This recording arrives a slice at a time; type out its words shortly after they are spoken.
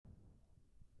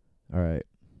All right.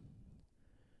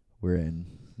 We're in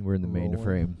the main Rolling.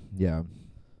 frame. Yeah.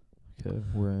 Okay,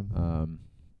 we're in.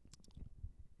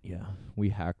 Yeah. We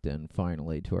hacked in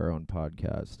finally to our own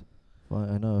podcast.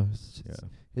 I know.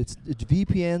 It's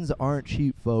VPNs aren't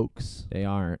cheap, folks. They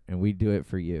aren't, and we do it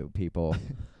for you, people.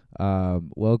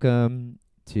 Welcome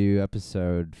to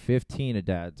episode 15 of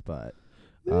Dad's Butt.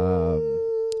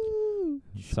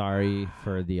 Sorry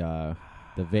for the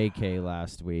vacay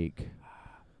last week.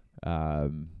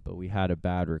 But we had a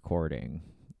bad recording.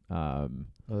 Oh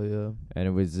yeah. And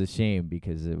it was a shame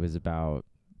because it was about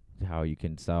how you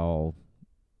can sell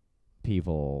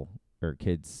people or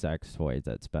kids sex toys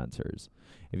at Spencer's.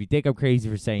 If you think I'm crazy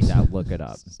for saying that, look it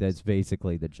up. That's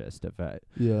basically the gist of it.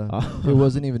 Yeah. It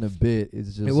wasn't even a bit.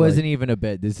 It's just It wasn't even a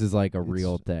bit. This is like a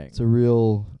real thing. It's a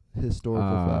real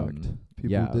historical fact.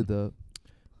 People did that.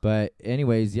 But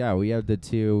anyways, yeah, we have the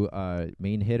two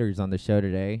main hitters on the show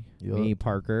today. Yup. Me,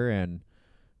 Parker, and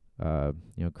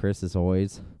Chris as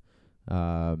always.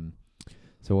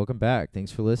 So welcome back.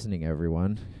 Thanks for listening,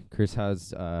 everyone. Chris,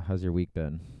 how's your week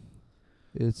been?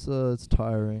 It's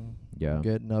tiring. Yeah.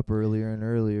 Getting up earlier and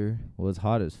earlier. Well, it's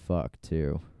hot as fuck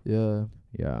too. Yeah.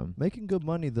 Yeah. Making good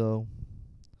money though.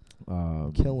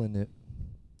 Killing it.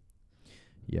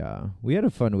 Yeah. We had a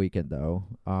fun weekend though.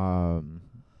 Going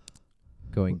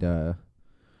to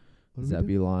What did we do?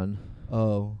 Zebulon.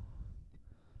 Oh.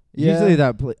 Yeah. Usually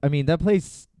that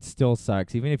place still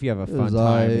sucks. Even if you have a It fun was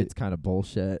time, aight. it's kind of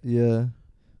bullshit. Yeah.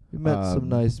 We met some Um,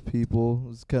 nice people. It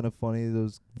was kind of funny.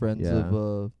 Those friends Yeah.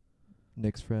 of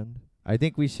Nick's friend. I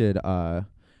think we should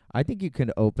I think you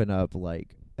can open up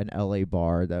like an LA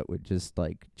bar that would just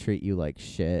like treat you like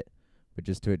shit, but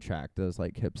just to attract those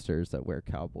like hipsters that wear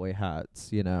cowboy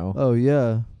hats, you know? Oh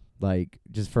yeah. Like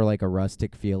just for like a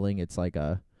rustic feeling. It's like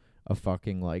a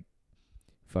fucking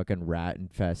rat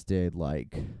infested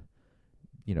like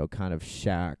kind of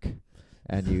shack,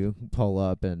 and you pull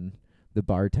up and the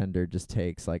bartender just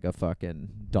takes like a fucking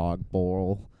dog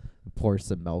bowl, pours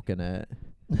some milk in it,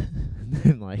 and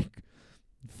then like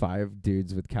 5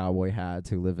 dudes with cowboy hats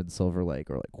who live in Silver Lake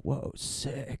are like, "Whoa,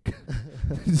 sick!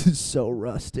 This is so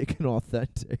rustic and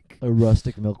authentic." A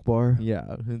rustic milk bar.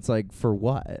 Yeah, it's like, for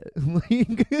what?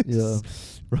 Like, Yeah.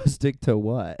 rustic to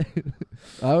what?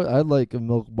 I'd like a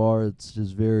milk bar. It's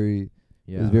just very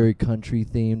Yeah, it's very country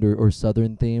themed or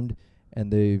southern themed,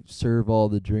 and they serve all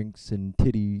the drinks in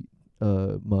titty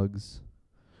mugs.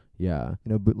 yeah.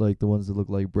 But like the ones that look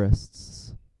like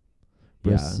breasts.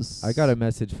 Yeah, Breasts. I got a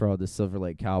message for all the Silver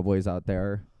Lake Cowboys out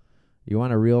there. You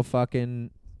want a real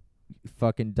fucking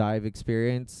dive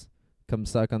experience? Come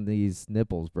suck on these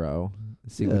nipples, bro.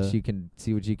 See Yeah. what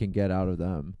you can get out of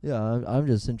them. Yeah, I'm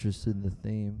just interested in the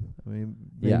theme. I mean,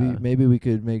 Yeah. maybe we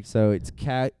could make So it's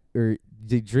cat, or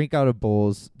they drink out of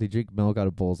bowls. They drink milk out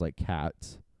of bowls like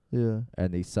cats, yeah,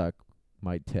 and they suck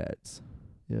my tits.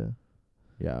 yeah,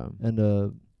 Yeah, and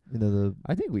the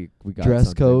I think we got Dress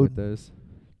something code. with this.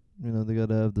 they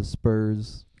gotta have the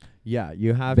spurs, Yeah,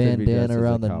 you have to be dressed bandana as a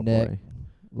around the cowboy. neck,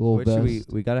 little What should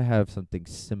vest. we gotta have something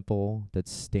simple that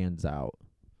stands out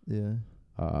Yeah.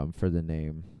 for the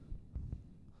name.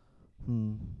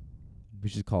 We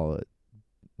should call it,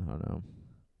 I don't know,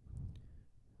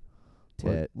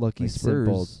 tit. Lucky Like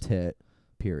simple Spurs. tit,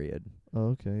 period. Oh,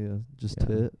 okay, yeah, just Yeah.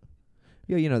 tit.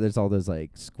 Yeah, there's all those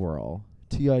like squirrel.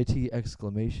 TIT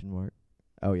exclamation mark.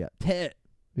 Oh yeah, tit.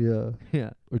 Yeah,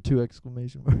 Yeah, or 2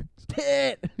 exclamation marks.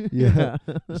 tit. Yeah.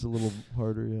 Just a little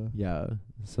harder. Yeah. Yeah,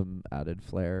 some added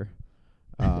flair.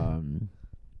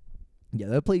 Yeah,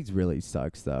 that place really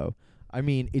sucks though. I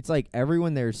mean, it's like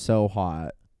everyone there's so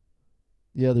hot.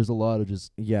 Yeah, there's a lot of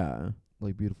just Yeah,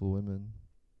 like beautiful women.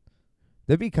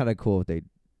 that'd be kind of cool if they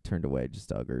turned away just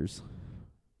uggers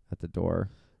at the door.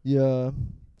 Yeah.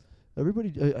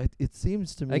 Everybody, it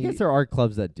seems to me. I guess there are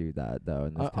clubs that do that though.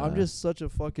 And I'm just such a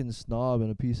fucking snob and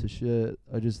a piece of shit.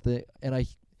 I just think, and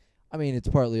I mean, it's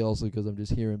partly also 'cause I'm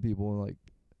just hearing people like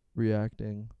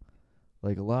reacting.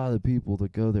 Like a lot of the people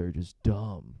that go there are just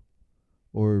dumb,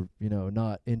 or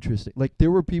not interesting. Like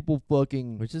there were people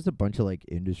fucking. which is a bunch of like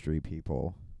industry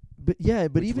people. But yeah,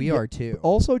 but Which even we are too.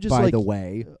 Also, just by like the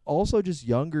way, also just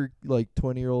younger like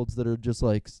 20-year-olds that are just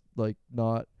like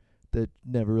not that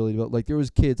never really developed. Like there was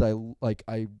kids I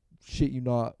shit you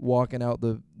not walking out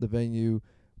the venue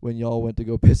when y'all went to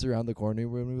go piss around the corner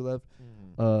when we left.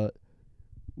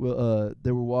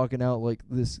 They were walking out like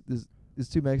this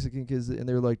 2 Mexican kids, and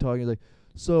they were like talking like,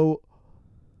 so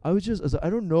I was like, I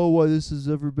don't know why this has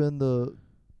ever been the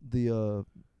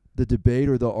debate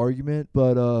or the argument,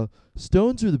 but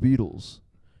Stones or the Beatles.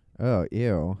 Oh,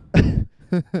 ew.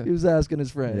 He was asking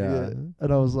his friend. Yeah.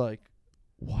 And I was like,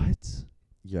 what?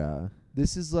 Yeah.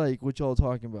 This is like what y'all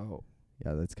talking about.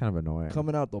 Yeah, that's kind of annoying.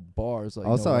 Coming out the bars like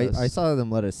Also, no I less. saw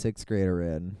them let a 6th grader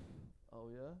in. Oh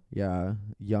yeah. Yeah,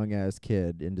 young ass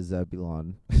kid into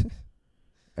Zebulon.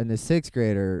 And the 6th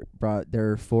grader brought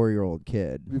their 4-year-old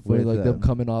kid. It'd be funny, with like them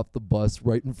coming off the bus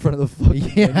right in front of the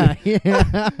fucking. Yeah,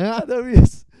 yeah.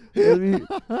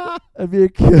 that'd be a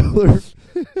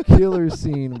killer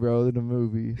scene, bro, in a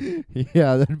movie.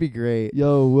 Yeah, that'd be great.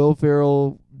 Yo, Will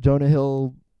Ferrell, Jonah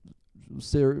Hill,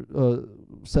 Seth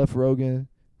Rogen,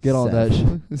 get on that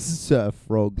shit. Seth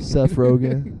Rogen. Seth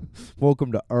Rogen.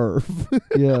 Welcome to Earth.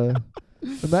 Yeah.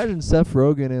 Imagine Seth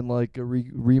Rogen in like a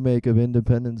remake of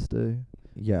Independence Day.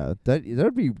 Yeah,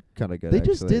 that'd be kind of good. They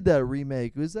just actually. did that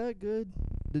remake. Was that good?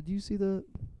 Did you see that?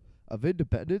 Of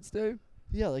Independence Day?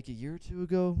 Yeah, like a year or two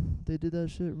ago, they did that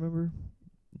shit. Remember?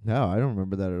 No, I don't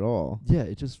remember that at all. Yeah,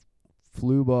 it just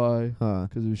flew by Huh.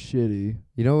 'cause it was shitty.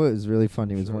 You know what was really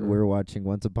funny was when Sure. we were watching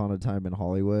Once Upon a Time in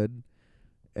Hollywood,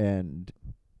 and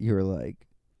you were like,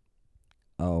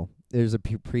 "Oh, there's a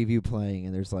preview playing,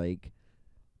 and there's like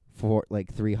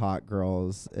 3 hot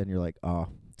girls," and you're like, "Oh,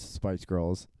 it's Spice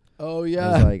Girls." Oh I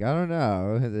yeah. was like, I don't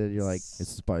know. And then you're like, it's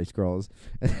Spice Girls.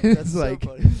 And That's it's so like,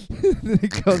 funny.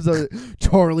 it comes up,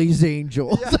 Charlie's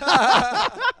Angels.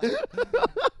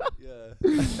 Yeah.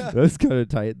 That's kind of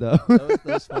tight, though.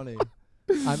 That's funny.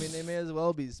 I mean, they may as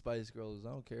well be Spice Girls. I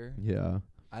don't care. Yeah.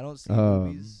 I don't see Um,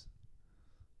 boobies.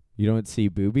 You don't see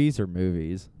boobies or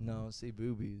movies? No, I don't see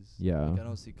boobies. Yeah. Like, I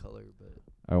don't see color, but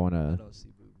I want I to. don't see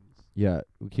boobies. Yeah.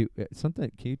 Can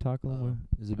you talk a little more?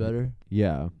 Is it better?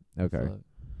 Yeah. Okay. Fuck.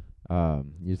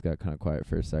 You just got kind of quiet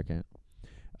for a second.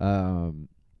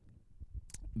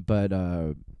 But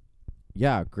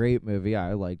yeah, great movie.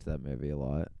 I liked that movie a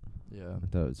lot. Yeah. I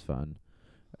thought it was fun.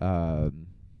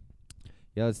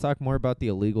 Yeah, let's talk more about the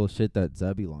illegal shit that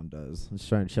Zebulon does. Let's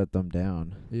try and shut them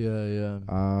down. Yeah.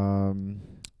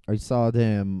 I saw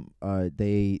them.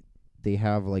 They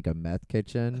have like a meth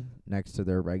kitchen next to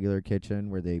their regular kitchen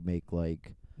where they make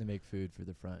like. They make food for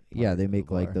the front. Yeah, part they of the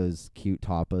make like bar. those cute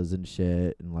tapas and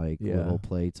shit, and like Yeah. little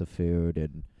plates of food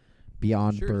and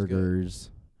Beyond Sure is good. Burgers.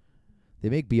 They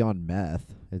make Beyond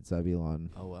Meth at Zebulon.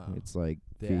 Oh wow. It's like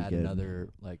They vegan. add another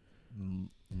like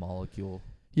molecule.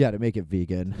 Yeah, to make it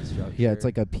vegan. The structure. Yeah, it's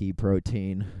like a pea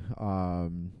protein.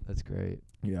 That's great.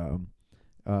 Yeah.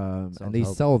 Sounds And they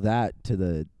healthy. sell that to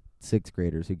the 6th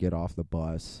graders who get off the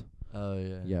bus. Oh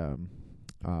yeah. Yeah.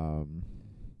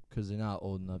 'Cause they're not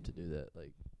old enough to do that,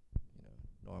 like,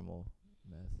 normal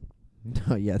meth.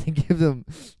 No, yeah, they give them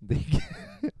they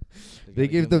They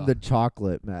give them the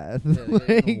chocolate meth.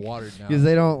 watered down. Because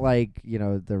they don't like,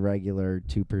 the regular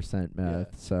 2% meth.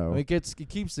 Yeah. So It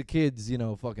keeps the kids,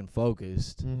 fucking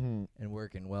focused Mhm. and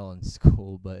working well in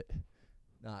school, but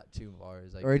not too far.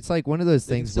 It's like Or it's like one of those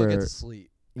they can things still where get to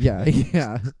sleep. yeah,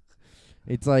 yeah.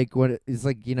 It's like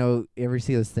you ever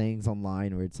see those things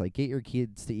online where it's like get your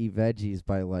kids to eat veggies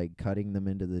by like cutting them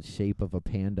into the shape of a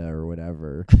panda or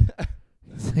whatever.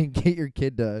 It's like get your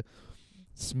kid to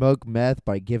smoke meth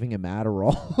by giving him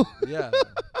Adderall. Yeah.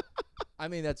 I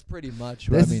mean, that's pretty much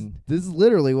this is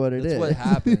literally what it that's is. what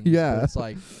happens. but Yeah. it's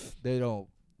like they don't,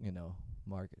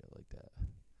 market it like that.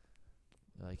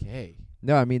 They're like, hey.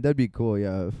 No, I mean that'd be cool,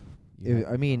 yeah. you have a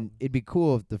problem. It'd be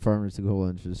cool if the pharmaceutical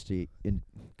industry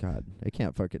God, I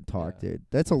can't fucking talk, Yeah. dude.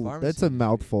 That's The a pharmacy industry.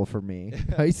 mouthful for me.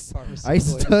 I Pharmaceutical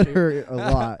stutter industry.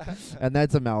 a lot, and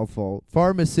that's a mouthful.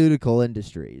 Pharmaceutical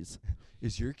industries.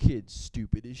 Is your kid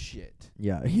stupid as shit?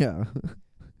 Yeah, yeah.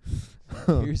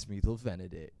 Here's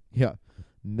methylphenidate. Yeah.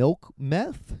 Milk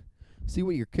meth? See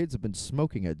what your kids have been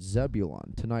smoking at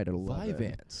Zebulon tonight at 11.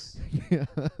 Vyvanse. Yeah.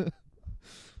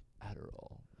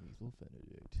 Adderall.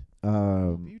 Methylphenidate.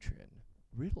 Um, Butrin.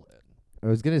 Ritalin. I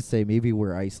was going to say maybe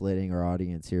we're isolating our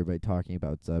audience here by talking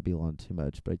about Zebulon too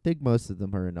much, but I think most of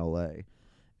them are in L.A.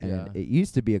 And Yeah. it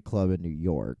used to be a club in New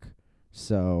York.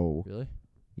 So, Really?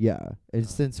 yeah. And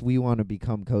since we want to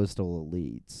become coastal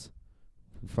elites,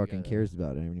 who fucking gotta- cares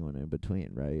about anyone in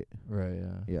between, right? Right,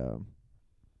 yeah. Yeah.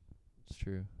 It's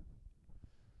true.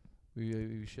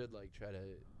 We should, try to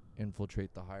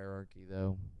infiltrate the hierarchy,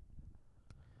 though.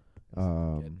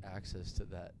 Get access to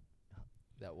that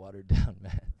watered down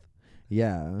meth.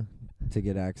 Yeah, to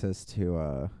get access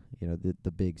to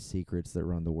the big secrets that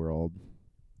run the world.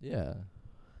 Yeah.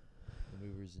 The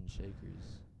movers and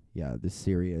shakers. Yeah, the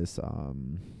serious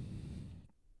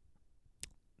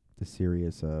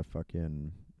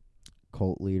fucking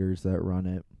cult leaders that run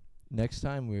it. Next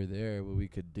time we're there, what we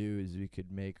could do is we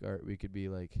could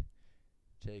be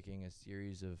taking a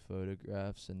series of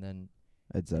photographs and then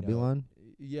At Zebulon?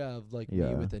 of me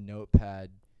Yeah. with a notepad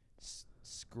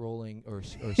scrolling or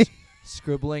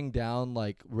scribbling down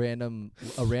like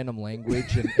a random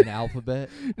language and alphabet,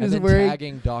 and then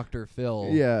tagging Dr. Phil.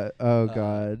 Yeah. Oh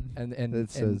God. And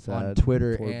That's so and sad. on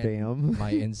Twitter Poor and Bam.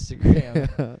 my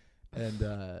Instagram,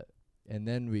 and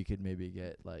then we could maybe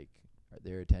get like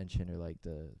their attention or like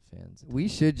the fans. We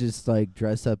should just like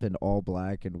dress up in all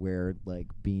black and wear like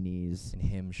beanies and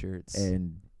him shirts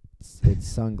and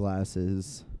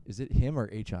sunglasses. Is it him or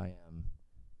HIM?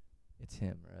 It's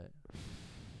him,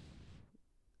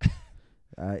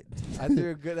 right? I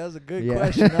threw a good. That was a good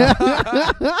question.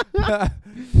 I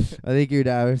think you'd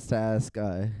have to ask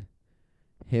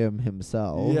him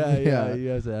himself. Yeah. You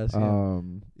have to ask him.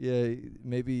 Um. Yeah,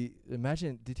 maybe.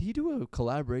 Imagine. Did he do a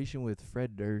collaboration with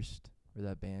Fred Durst or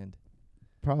that band?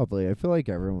 Probably. I feel like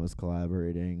everyone was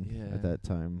collaborating at that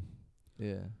time.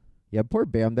 Yeah. Yeah, poor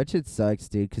Bam. That shit sucks,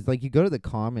 dude. 'Cause like you go to the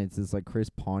comments, it's like Chris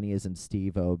Pontius and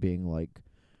Steve-O being like,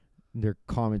 their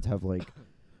comments have like,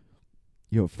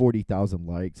 40,000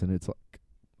 likes, and it's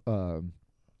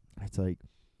like,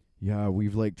 yeah,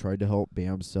 we've like tried to help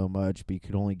Bam so much, but you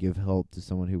could only give help to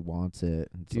someone who wants it.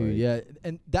 It's Dude, like, yeah,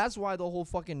 and that's why the whole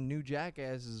fucking new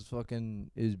Jackass is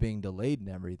being delayed and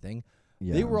everything.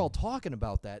 yeah. They were all talking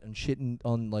about that and shit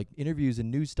on like interviews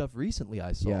and news stuff recently.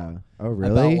 I saw. Yeah. Oh,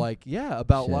 really?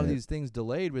 About a lot of Shit. these things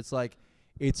delayed. But it's like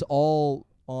it's all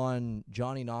on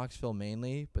Johnny Knoxville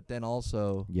mainly, but then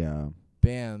also Yeah.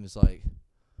 Bam is like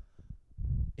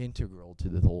integral to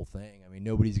the whole thing. I mean,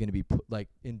 nobody's going to be like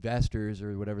investors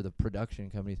or whatever the production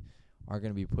companies are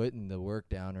going to be putting the work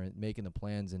down or making the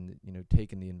plans and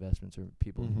taking the investments or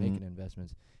people making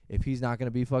investments if he's not going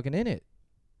to be fucking in it.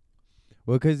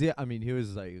 Well, 'cause I mean, he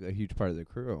was like a huge part of the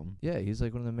crew. Yeah, he's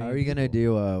like one of the main. How are you people. gonna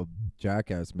do a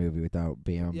Jackass movie without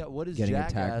Bam? Yeah, what is getting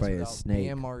Jackass attacked by a without snake?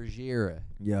 Bam Margera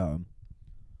Yeah.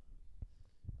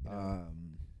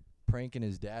 pranking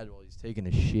his dad while he's taking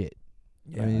a shit.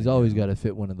 Yeah, I mean, he's always got to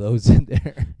fit one of those in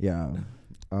there. Yeah.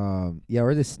 Yeah,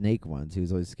 or the snake ones. He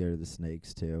was always scared of the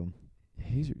snakes too.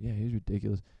 He's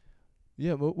ridiculous.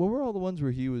 Yeah, what were all the ones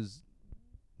where he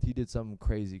did something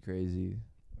crazy,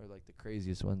 or like the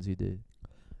craziest ones he did?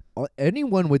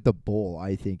 Anyone with the bull,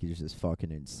 I think, is just fucking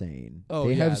insane. Oh,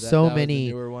 they yeah, have that so was the many.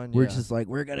 newer one, We're yeah. just like,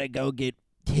 we're gonna go get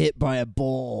hit by a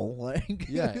bull. Like,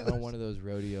 Yeah, on one of those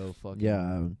rodeo fucking.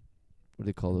 yeah. What do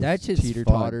they call those? That's just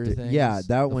teeter-totter fun. things. Yeah, that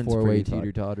the one's four-way pretty fun.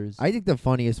 teeter-totters. I think the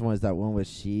funniest one is that one with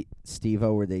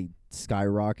Steve-O where they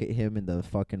skyrocket him in the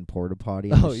fucking porta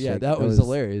potty. Oh yeah, that was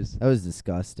hilarious. That was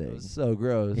disgusting. That was so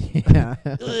gross.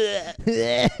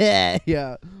 Yeah.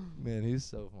 Yeah. Man, he's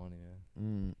so funny.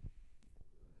 Mm.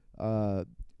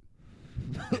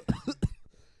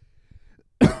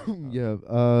 Yeah.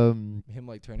 Him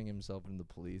like turning himself into the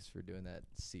police for doing that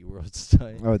SeaWorld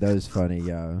stunt. Oh, that was funny.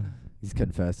 Yeah. He's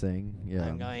confessing. Yeah.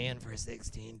 I'm going in for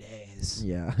 16 days.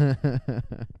 Yeah.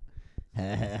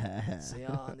 See you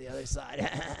on the other side.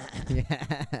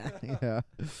 Yeah.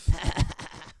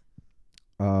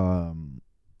 I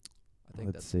think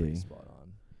Let's that's pretty see. spot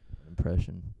on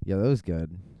impression. Yeah, that was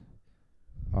good.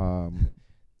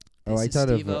 This I is thought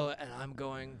of Steve-O, and I'm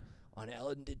going on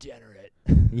Ellen DeGenerate.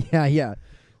 yeah.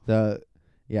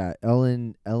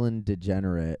 Ellen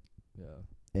DeGenerate, Yeah.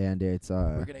 and it's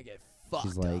We're gonna get fucked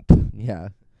she's like, up. yeah.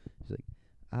 She's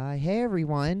like, hey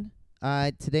everyone.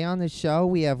 Today on the show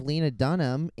we have Lena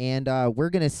Dunham, and we're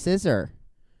gonna scissor.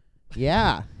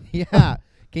 Yeah. Yeah.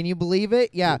 Can you believe it?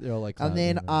 Yeah. They're all like And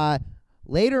then clapping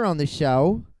later on the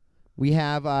show we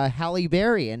have Halle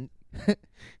Berry, and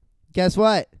guess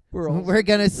what? We're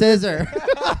gonna scissor.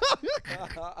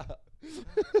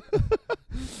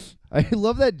 I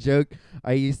love that joke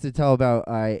I used to tell about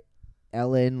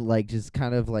Ellen, like, just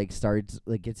kind of like starts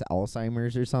like gets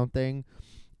Alzheimer's or something,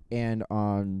 and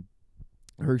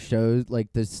her shows,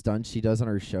 like the stunts she does on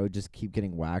her show, just keep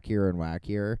getting wackier and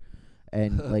wackier,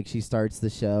 and like she starts the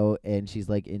show and she's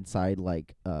like inside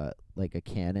like a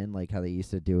cannon, like how they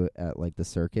used to do it at like the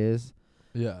circus.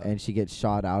 Yeah. And she gets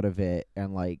shot out of it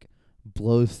and like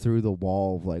blows through the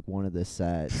wall of like one of the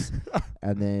sets,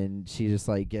 and then she just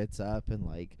like gets up and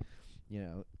like,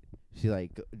 she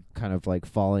like kind of like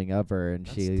falling up her, and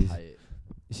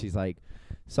she's like,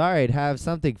 sorry, I'd have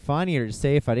something funnier to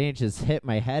say if I didn't just hit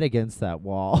my head against that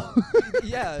wall.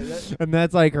 Yeah. And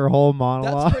that's like her whole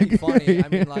monologue. That's pretty funny. I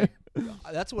mean, like,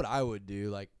 that's what I would do.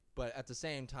 Like, but at the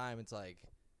same time, it's like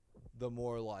the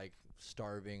more like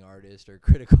starving artist or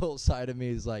critical side of me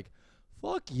is like,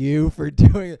 fuck you for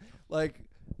doing it. Like,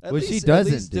 at Well, least, she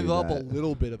doesn't at least do develop that. a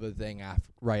little bit of a thing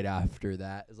right after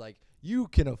that. It's like, you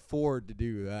can afford to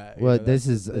do that. Well, that's this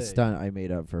is the a thing. stunt I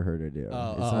made up for her to do.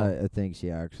 Oh, It's oh. not a thing she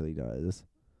actually does.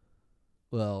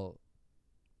 Well,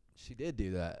 she did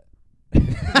do that.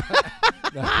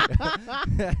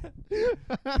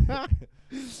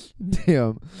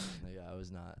 Damn. Yeah, I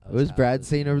was not. What was Brad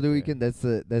saying over the weekend? That's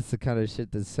the kind of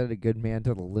shit that sent a good man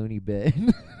to the loony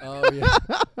bin. Oh yeah.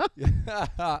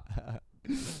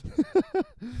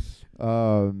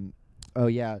 Oh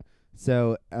yeah.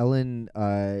 So Ellen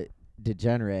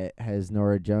DeGenerate has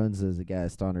Nora Jones as a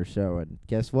guest on her show, and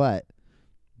guess what?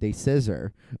 They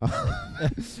scissor.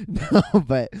 No,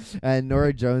 but and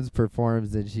Nora Jones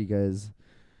performs, and she goes,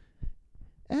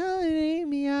 "Ellen ate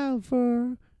me out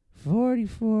for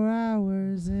 44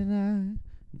 hours, and I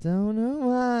don't know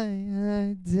why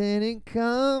I didn't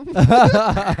come."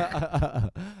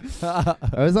 I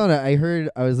was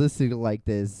listening to like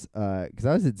this, 'cause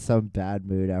I was in some bad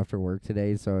mood after work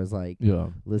today, so I was like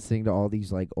listening to all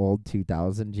these like old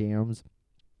 2000 jams.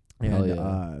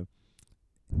 And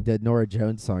the Nora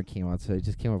Jones song came out, so I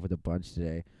just came up with a bunch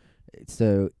today.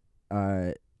 So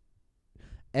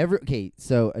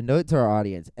so a note to our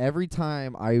audience: every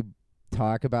time I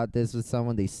talk about this with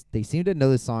someone, they seem to know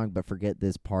the song but forget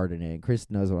this part in it. And Chris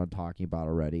knows what I'm talking about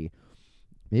already.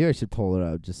 Maybe I should pull it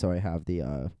up just so I have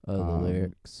the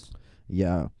lyrics.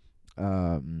 Yeah.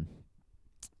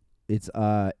 It's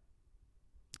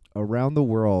Around the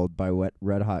World by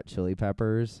Red Hot Chili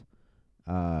Peppers.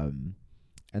 And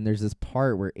there's this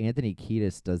part where Anthony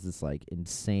Kiedis does this like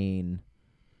insane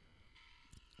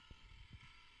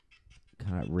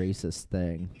kind of racist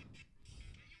thing.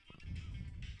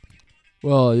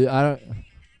 Well, I don't.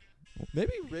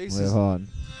 Maybe racist. Wait, hold on.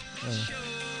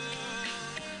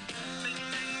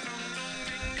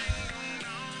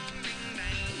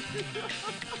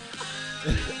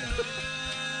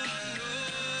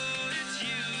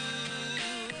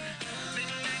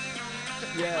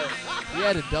 Yeah, he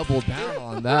had to double down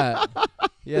on that.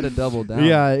 He had to double down.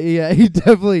 Yeah, he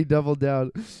definitely doubled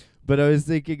down. But I was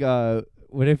thinking,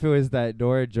 what if it was that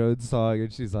Nora Jones song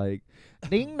and she's like,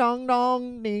 ding dong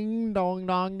dong, ding dong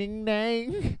dong, ding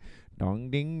dang, dong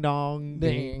ding dong,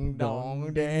 ding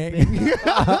dong ding.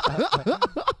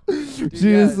 She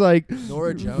just like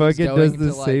Nora Jones fucking does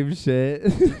the like, same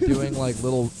shit, doing like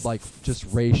little like just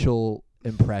racial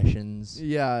impressions.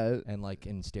 Yeah, and like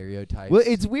in stereotypes. Well,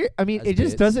 it's weird. I mean, it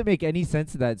just bits. doesn't make any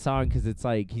sense to that song because it's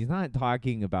like he's not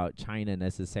talking about China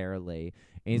necessarily,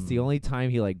 and it's the only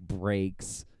time he like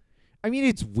breaks. I mean,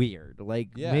 it's weird. Like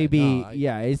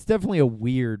it's definitely a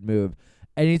weird move,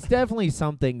 and it's definitely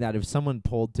something that if someone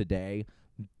pulled today,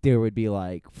 there would be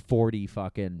like 40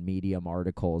 fucking Medium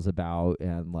articles about,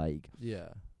 and like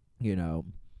you know,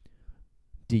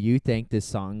 do you think this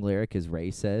song lyric is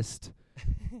racist?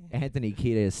 Anthony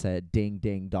Kiedis said, "Ding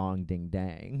ding dong ding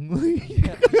dang."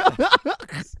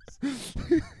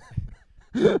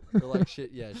 Or like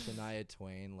Shania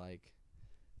Twain like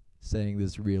saying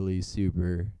this really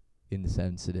super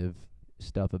insensitive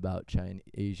stuff about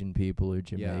Asian people or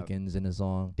Jamaicans in a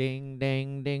song. Ding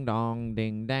ding ding dong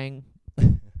ding dang.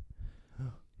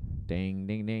 Ding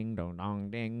ding ding dong dong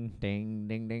ding ding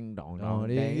ding ding dong dong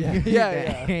ding.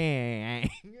 Yeah.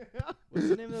 What's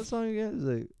the name of that song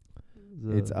again?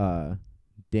 It's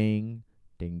ding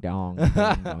ding dong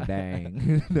ding dong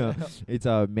dang. No, it's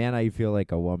Man, I Feel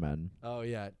Like a Woman. Oh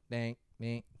yeah, ding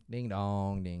ding ding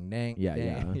dong ding dang.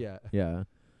 Yeah.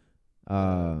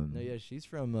 No, yeah, she's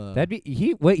from. That'd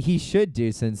be what he should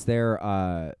do since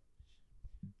their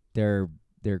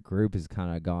group has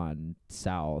kind of gone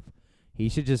south. He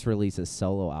should just release a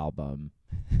solo album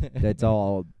that's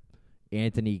all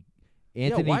Anthony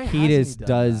Kiedis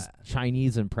does that?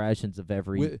 Chinese impressions of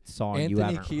every song Anthony you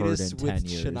haven't Kiedis heard in 10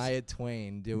 years. Shania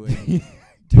Twain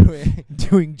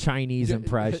doing Chinese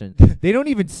impressions. They don't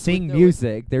even sing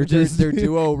music. They're just their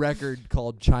duo record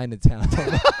called Chinatown.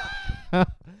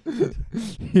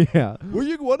 Yeah. Where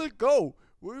you want to go?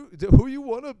 Who you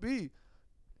want to be?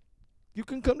 You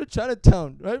can come to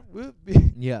Chinatown, right?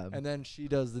 Yeah. And then she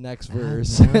does the next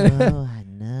verse. I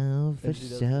know for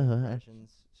sure.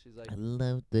 She's like, I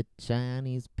love the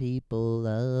Chinese people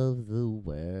of the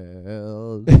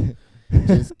world.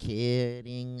 Just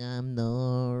kidding, I'm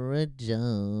Nora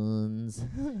Jones.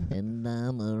 And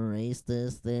I'm a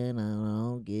racist and I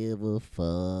don't give a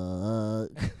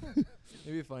fuck.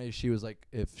 It'd be funny if she was like,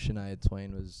 if Shania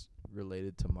Twain was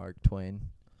related to Mark Twain.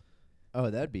 Oh,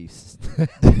 that'd be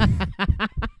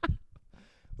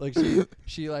like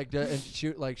she like and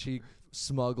she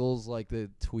smuggles like the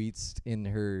tweets in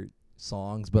her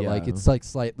songs, but like it's like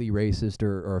slightly racist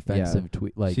or offensive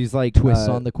tweet. Like she's like twists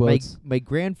on the quotes. My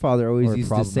grandfather always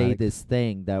used to say this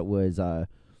thing that was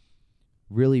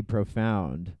really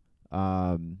profound.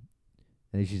 And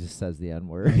she just says the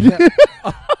N-word.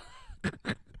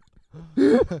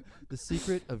 The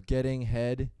secret of getting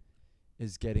head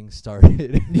is getting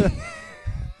started.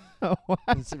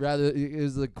 It's rather,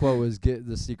 is the quote was "Get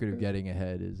the secret of getting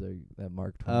ahead" is that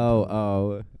Mark Twain.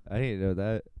 Oh, I didn't know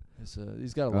that.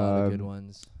 He's got a lot of good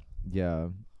ones. Yeah.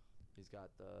 He's got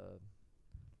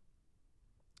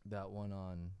that one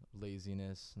on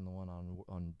laziness and the one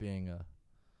on being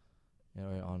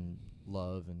on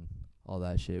love and all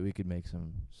that shit. We could make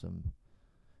some.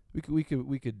 We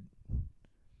could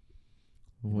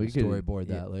storyboard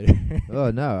that later.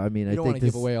 Oh no, I mean, You I don't think wanna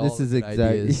give away all this the is good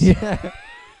exactly ideas. yeah.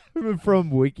 From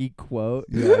Wiki quote.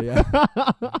 Yeah.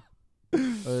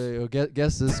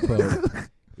 Guess this quote.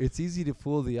 It's easy to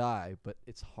fool the eye, but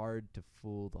it's hard to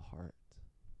fool the heart.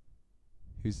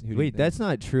 Who do you Wait, think? that's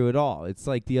not true at all. It's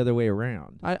like the other way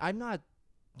around. I'm not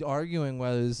arguing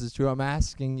whether this is true. I'm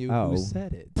asking you Oh. who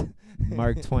said it.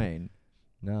 Mark Twain.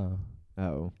 No.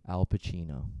 Oh. Al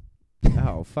Pacino.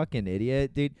 Oh, fucking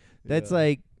idiot, dude. That's Yeah.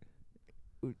 like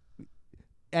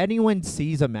anyone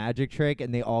sees a magic trick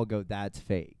and they all go, "That's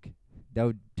fake." That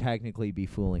would technically be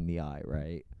fooling the eye,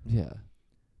 right? Yeah.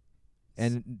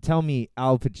 And tell me,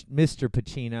 Mr.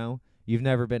 Pacino, you've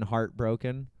never been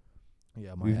heartbroken?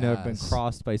 Yeah, my You've never been ass.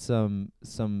 crossed by some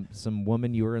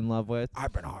woman you were in love with?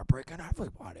 I've been heartbreaking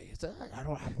everybody. I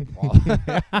don't have a problem.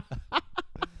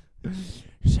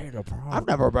 See the problem. I've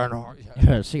never been hard.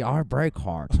 Yeah, see, I break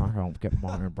hearts. I don't get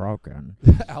mine broken.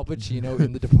 Al Pacino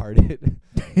in The Departed.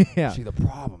 Yeah. See, the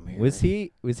problem here. Was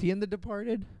he in The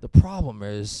Departed? The problem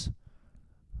is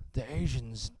the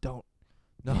Asians don't.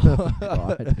 No.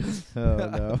 God.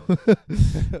 Oh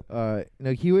no.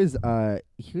 No, he was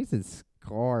in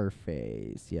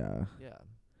Scarface. Yeah. Yeah.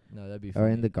 No, that'd be Or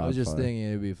funny. in The I was just Godfather. thinking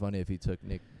it'd be funny if he took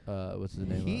Nick. What's his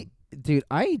name? Dude,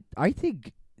 I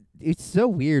think it's so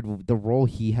weird the role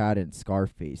he had in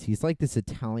Scarface. He's like this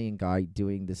Italian guy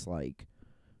doing this like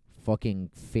fucking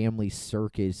family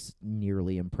circus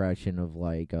nearly impression of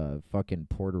like a fucking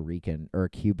Puerto Rican or a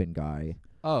Cuban guy.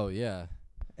 Oh yeah.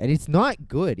 And it's not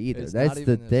good either. It's That's not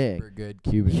the even a thing. super good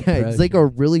Cuban. Yeah, it's like a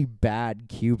impression. really bad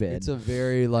Cuban. It's a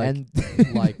very like and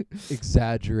like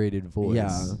exaggerated voice.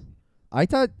 Yeah. I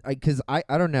thought, because I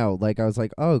don't know, like I was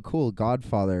like, oh, cool,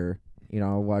 Godfather. You know,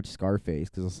 I'll watch Scarface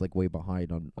because it's like way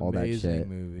behind on all Amazing that shit.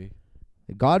 movie.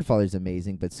 Godfather's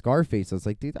amazing, but Scarface, I was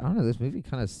like, dude, I don't know, this movie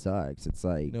kind of sucks. It's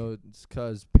like, No, it's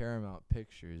 'cause Paramount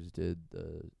Pictures did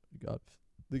the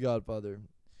Godfather.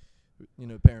 You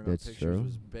know, Paramount That's Pictures true.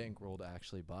 was bankrolled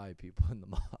actually by people in the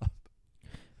mob.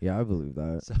 yeah, I believe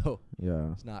that. So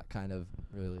Yeah, it's not kind of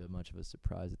really much of a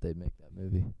surprise that they make that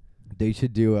movie. they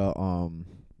should do a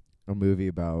movie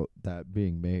about that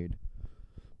being made.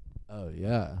 Oh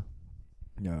yeah.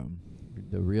 Yeah,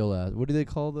 The real ass. What do they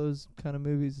call those kind of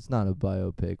movies? It's not a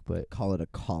biopic, but call it a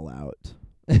call out.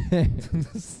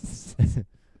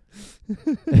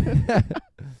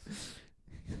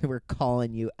 We're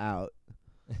calling you out.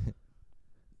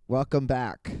 Welcome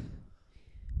back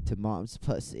to Mom's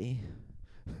Pussy.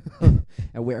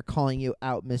 And we're calling you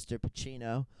out, Mr.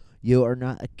 Pacino. You are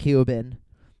not a Cuban.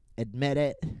 Admit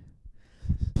it.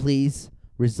 Please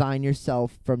resign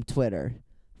yourself from Twitter.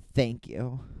 Thank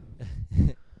you.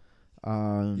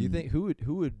 Do you think who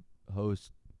would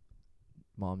host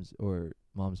Mom's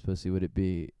Pussy? Would it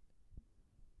be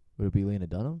Lena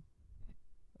Dunham?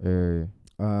 Or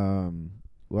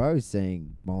well, I was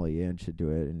saying Molly Ann should do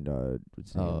it, and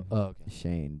what's his name? okay.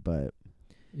 Shane. But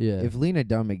Yeah. if Lena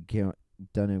Dunham came out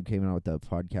with a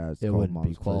podcast it called wouldn't Mom's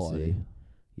be quality. Pussy,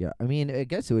 yeah, I mean, I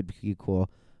guess it would be cool.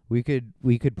 We could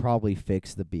probably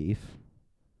fix the beef.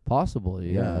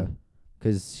 Possibly, yeah.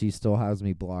 'Cause she still has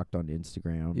me blocked on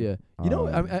Instagram. Yeah. You know,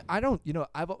 I don't, you know,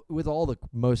 I've with all the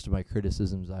most of my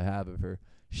criticisms I have of her,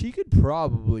 she could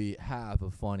probably have a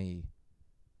funny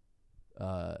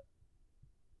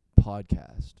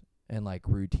podcast and like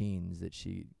routines that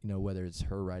she, you know, whether it's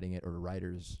her writing it or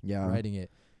writers writing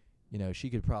it, you know, she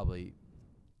could probably,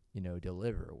 you know,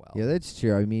 deliver well. Yeah, that's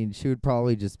true. I mean, she would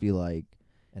probably just be like,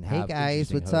 And "Hey have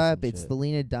guys, interesting what's hosts up? and It's shit. the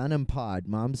Lena Dunham pod,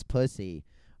 Mom's Pussy.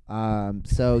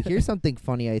 So here's something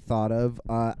funny I thought of.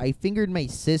 I fingered my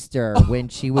sister when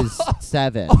she was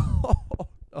 7,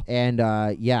 and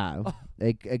yeah,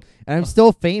 and I'm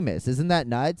still famous. Isn't that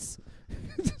nuts?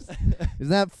 Isn't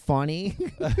that funny,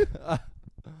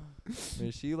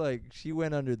 And she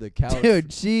went under the couch.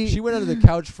 dude? She went under the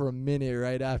couch for a minute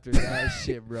right after that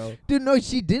shit, bro. Dude, no,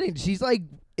 she didn't. She's like,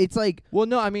 it's like Well,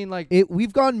 no, I mean like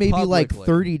we've gone maybe like Publicly.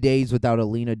 30 days without a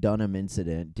Lena Dunham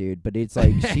incident, dude. But it's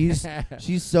like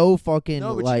she's so fucking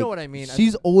no, but like you know what I mean.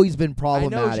 she's always been I know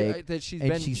problematic. that she's and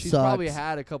been. she She's probably sucks.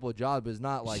 had a couple of jobs, but it's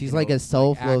not like She's you like know, a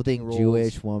self-loathing acting roles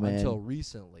Jewish woman. until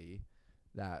recently.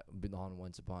 That been on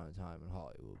Once Upon a Time in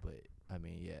Hollywood, but I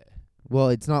mean, yeah. Well,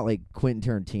 it's not like Quentin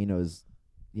Tarantino's,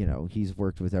 you know, he's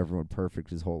worked with everyone perfect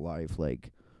his whole life.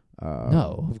 Like,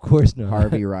 No, of course not.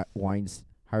 Harvey Weinstein.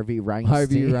 Harvey Reinstein.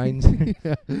 Harvey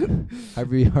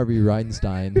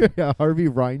Reinstein. Yeah, Harvey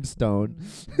Rhinestone.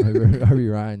 Harvey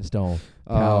Rhinestone.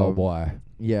 Cowboy.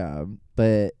 Yeah,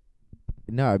 but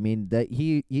no, I mean that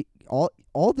he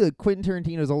all the Quentin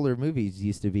Tarantino's older movies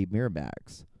used to be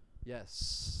Miramax.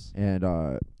 Yes. And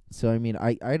so I mean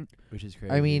I which is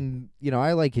crazy. I mean,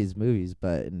 I like his movies,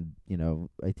 but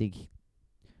I think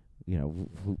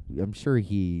I'm sure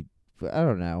I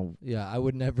don't know. Yeah, I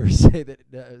would never say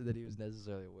that he was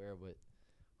necessarily aware of what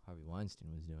Harvey Weinstein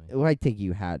was doing. Well, I think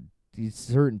you had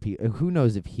certain people. Who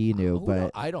knows if he knew? But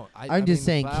I don't. I'm just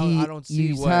saying I don't see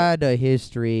he's had a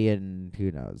history, and who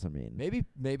knows? I mean,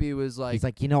 maybe it was like he's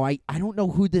like, I don't know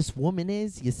who this woman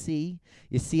is. You see,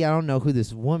 I don't know who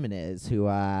this woman is who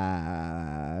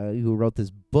wrote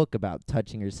this book about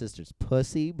touching her sister's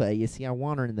pussy. But you see, I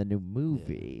want her in the new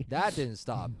movie. Yeah. That didn't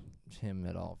stop him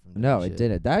at all from No, shit. it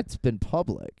didn't. That's been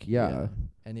public. Yeah.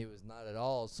 And he was not at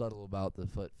all subtle about the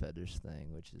foot fetish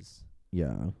thing, which is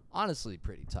honestly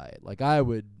pretty tight. Like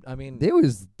there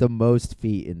was the most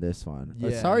feet in this one.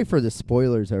 Yeah. Sorry for the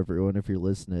spoilers, everyone, if you're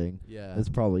listening. Yeah. It's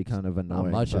probably kind of annoying.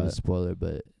 Not much of a spoiler,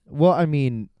 but well, I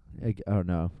mean, I don't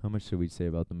know. How much should we say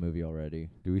about the movie already?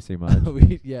 Do we say much?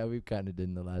 we kind of did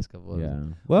in the last couple of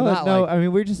them. Well, Not no, like- I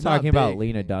mean, we're just not talking about big.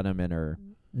 Lena Dunham and her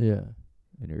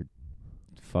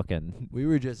fucking We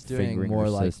were just doing fingering more her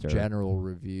like sister. general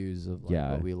reviews of like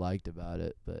Yeah. what we liked about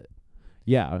it, but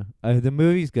Yeah, the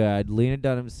movie's good. Lena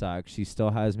Dunham sucks. She still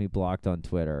has me blocked on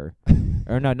Twitter.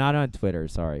 Or no, not on Twitter,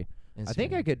 sorry. I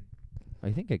think I could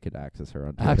access her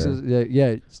on Twitter.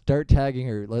 Yeah, start tagging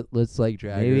her. Let's like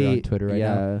drag her on Twitter right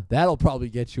now. That'll probably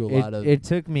get you a lot of It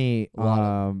took me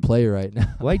play right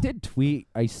now. well, I did tweet.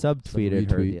 I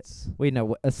subtweeted her. retweets. Wait,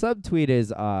 no, a subtweet is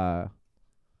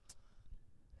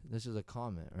This is a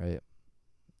comment, right?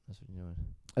 That's what you're doing.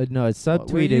 no, a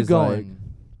subtweet Where are you is going?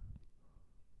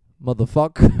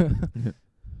 Motherfucker.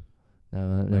 No,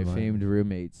 like never my mind. famed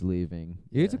roommate's leaving.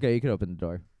 Yeah. It's okay. You can open the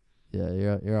door. Yeah,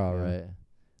 you're all Yeah. right.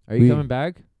 Are you coming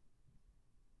back?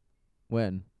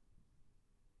 When?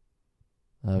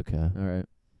 Okay. All right.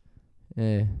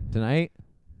 Yeah. Tonight?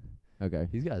 Okay.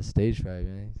 He's got a stage fright,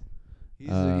 man. He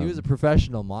was a Um,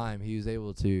 professional mime. He was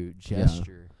able to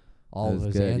gesture all That of was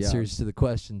his good, yeah. answers to the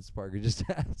questions Parker just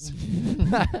asked.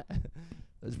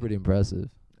 That's pretty impressive.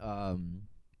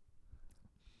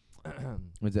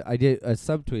 Was it? I did a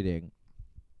subtweeting.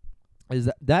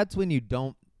 That's when you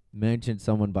don't mention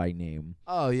someone by name,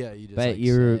 Oh yeah, you just but like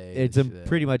you're say it's shit.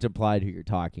 pretty much implied who you're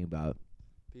talking about.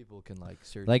 People can like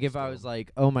search. Like and if I stuff. was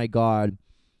like, "Oh my god,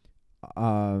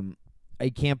 I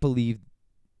can't believe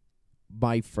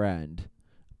my friend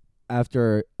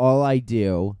after all I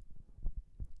do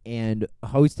and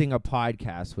hosting a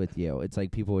podcast with you." It's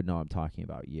like people would know I'm talking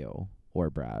about you or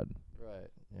Brad. Right.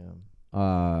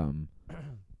 Yeah.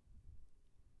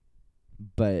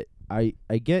 But I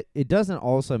get it doesn't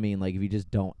also mean like if you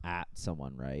just don't at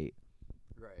someone, right?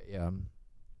 Right. Yeah.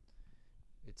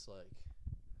 It's like,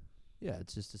 yeah,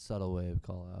 it's just a subtle way of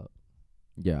call out,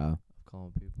 Yeah. of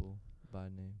calling people by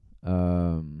name.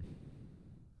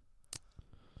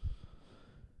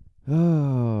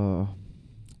 Oh,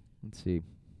 let's see.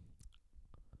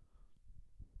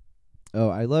 Oh,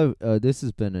 I love this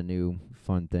has been a new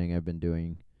fun thing I've been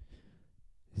doing.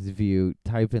 Is if you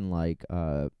type in like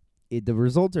the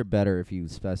results are better if you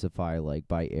specify like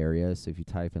by area. So if you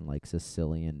type in like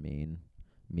Sicilian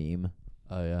meme,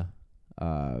 Oh yeah.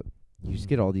 you just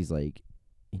get all these like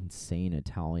insane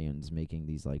Italians making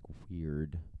these like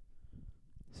weird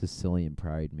Sicilian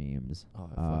pride memes. Oh, I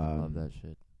fucking love that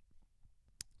shit.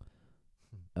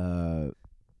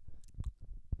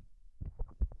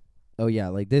 Oh yeah,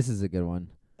 like this is a good one.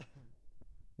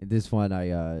 This one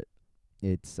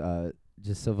it's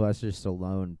just Sylvester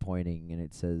Stallone pointing and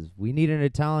it says, "We need an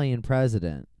Italian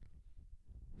president."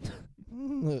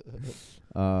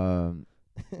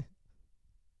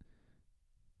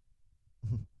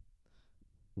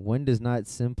 One does not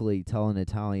simply tell an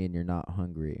Italian you're not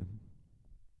hungry.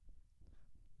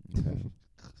 Okay.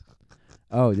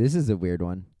 Oh, this is a weird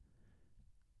one.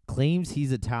 Claims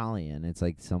he's Italian. It's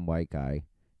like some white guy.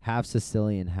 Half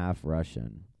Sicilian, half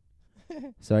Russian.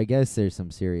 So I guess there's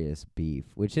some serious beef,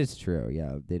 which is true.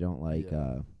 Yeah, they don't like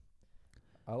Yeah.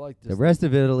 I like this. the rest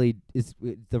of Italy is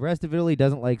the rest of Italy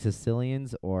doesn't like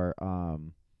Sicilians or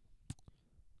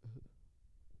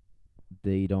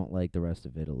they don't like the rest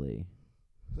of Italy.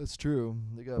 That's true.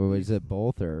 They got. Or beef. is it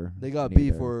both or They got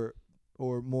neither? beef, or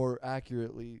more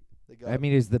accurately, they got. I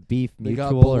mean, is the beef they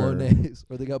got mutual or bolognese,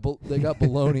 or they got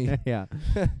bologna. yeah.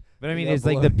 But I They mean, got is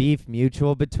like the bologna. beef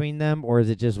mutual between them, or is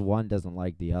it just one doesn't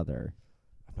like the other?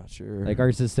 I'm Not sure. Like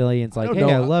our Sicilians, I like, don't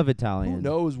hey, know. I love Italian. Who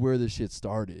knows where this shit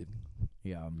started?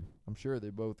 Yeah. I'm sure they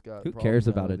both got. Who problems cares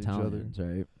now about with each other.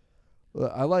 Italians,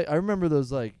 right? I remember those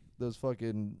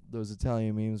those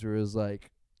Italian memes where it was like,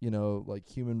 you know, like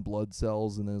human blood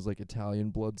cells and then there's like Italian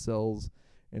blood cells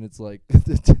and it's like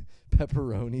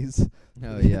pepperonis.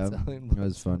 Oh the yeah, Italian that blood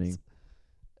was funny. cells.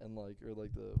 And like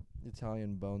the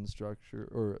Italian bone structure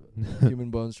or human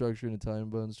bone structure and Italian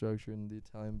bone structure, and the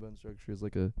Italian bone structure is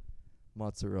like a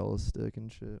mozzarella stick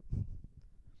and shit.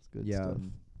 It's good stuff.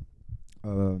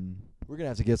 We're gonna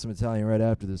have to get some Italian right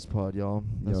after this pod, y'all.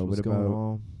 That's Yo, what's what going about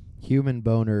on. human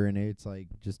boner, and it's like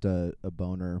just a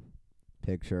boner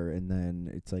picture, and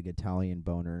then it's like Italian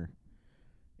boner,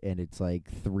 and it's like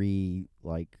 3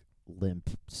 like limp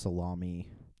salami.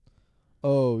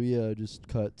 Oh yeah, just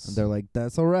cuts. And they're like,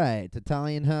 that's all right.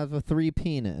 Italian have a 3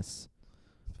 penis.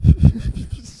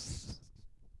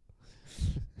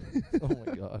 Oh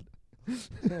my god.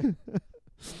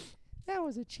 That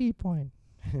was a cheap one.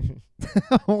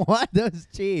 What? That was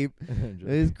cheap. I'm It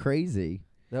is crazy.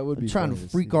 That would I'm be trying to funny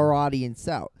freak see. our audience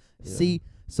out. Yeah. See,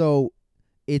 so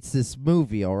it's this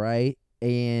movie, all right,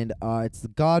 and it's The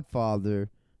Godfather,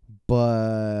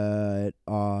 but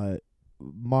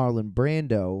Marlon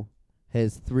Brando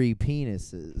has 3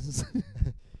 penises.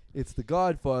 It's The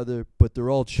Godfather, but they're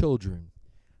all children,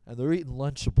 and they're eating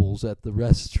Lunchables at the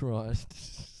restaurant.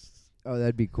 Oh,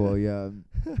 that'd be cool. Yeah.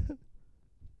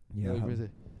 Yeah. Like, we say,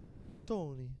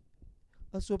 Tony,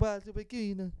 la sua parte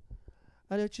pequena,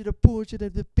 adesso la porcia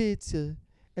della pizza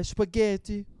e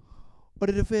spaghetti,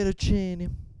 ora da fettuccine,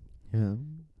 Yeah.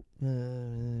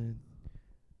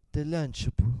 the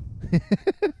Lunchable.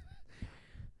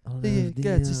 I'll Yeah, have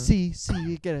grazie,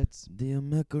 sì, grazie. the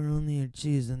macaroni and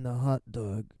cheese and the hot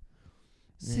dog.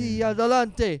 Sì, Yeah.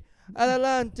 adelante,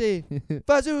 adelante,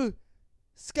 Fazu,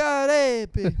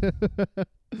 scarepe,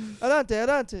 adelante,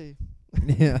 adelante.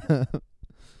 Yeah.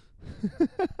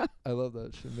 I love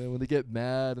that shit, man. When they get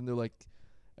mad and they're like,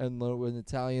 and when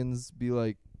Italians be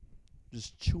like,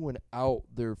 just chewing out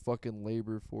their fucking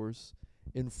labor force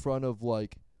in front of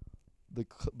like the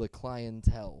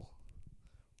clientele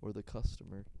or the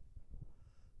customer.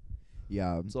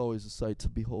 Yeah. It's always a sight to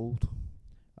behold.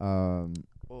 Oh.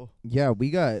 Oh, Yeah, we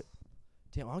got.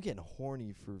 damn! I'm getting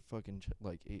horny for fucking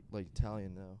like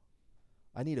Italian now.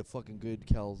 I need a fucking good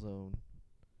calzone.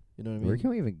 You know what I mean? Where can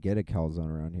we even get a calzone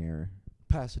around here?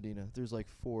 Pasadena. There's like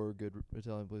 4 good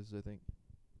Italian places, I think.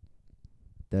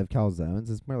 They have calzones.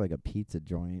 It's more like a pizza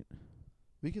joint.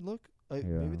 We can look. Yeah.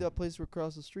 Maybe that place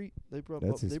across the street. They probably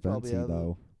That's they probably expensive have it.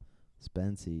 though.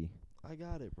 Expensive. I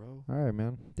got it, bro. All right,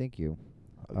 man. Thank you.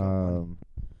 I got money.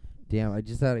 Damn, I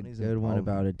just had a Money's good one involved.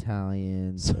 about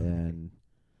Italians Sorry. and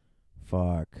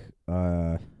fuck.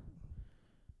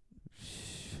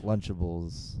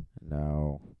 Lunchables,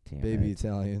 No. Damn baby it.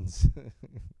 Italians.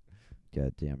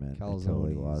 God damn it. I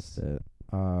totally Calzones. lost it.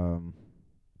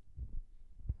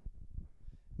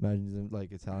 Imagine them,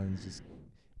 like Italians just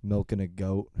milking a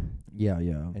goat Yeah,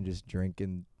 yeah. and just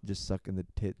drinking, just sucking the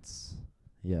tits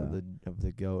Yeah. of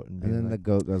the goat, and And being then the like,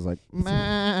 goat goes like,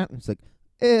 "Meh." It's like,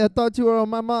 hey, I thought you were on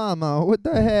my mama. What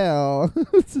the hell?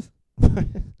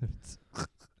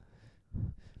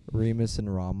 Remus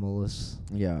and Romulus.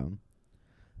 Yeah.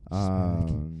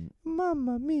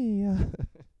 Mamma mia.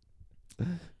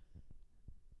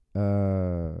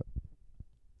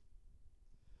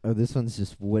 Oh, this one's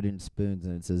just wooden spoons,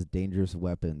 and it says dangerous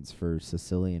weapons for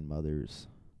Sicilian mothers.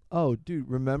 Oh, dude,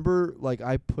 remember, like,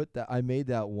 I made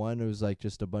that one. It was, like,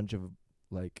 just a bunch of,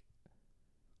 like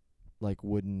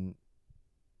wooden,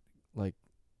 like,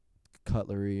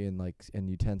 cutlery and, like, and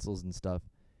utensils and stuff.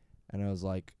 And I was,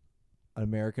 like, an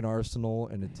American arsenal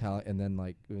and and then,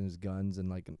 like, it was guns and,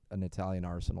 like, an Italian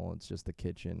arsenal. It's just the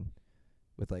kitchen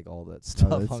with, like, all that stuff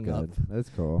that's hung good. up. That's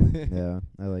cool. Yeah,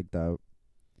 I like that.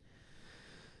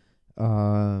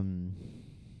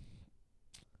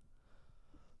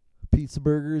 Pizza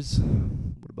burgers.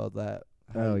 What about that?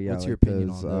 Oh yeah. What's your like opinion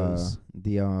those, on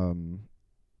those?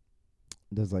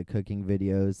 Those like cooking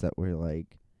videos that were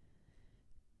like,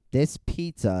 this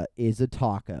pizza is a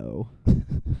taco.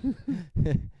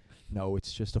 No,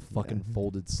 it's just a fucking Yeah.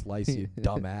 folded slice, you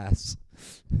dumbass.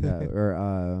 Yeah,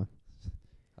 or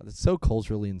That's so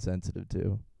culturally insensitive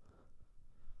too.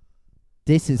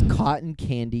 this is cotton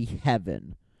candy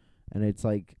heaven, and it's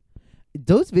like,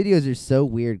 those videos are so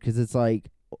weird 'cause it's like,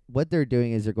 what they're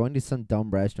doing is they're going to some dumb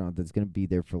restaurant that's gonna be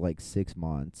there for like 6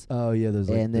 months. Oh yeah, there's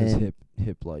like And those then-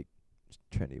 hip like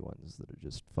trendy ones that are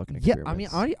just fucking Yeah, I mean,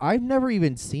 experiments. I've never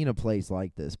even seen a place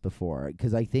like this before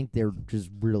 'cause I think they're just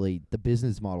really, the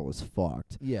business model is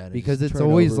fucked. yeah, and it Because just it's turned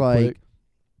always over like, quick.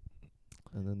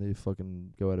 And then they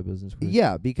fucking go out of business. Quick.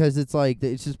 Yeah, because it's like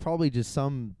it's just probably just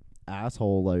some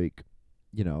asshole like,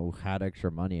 had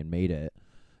extra money and made it,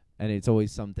 and it's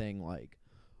always something like.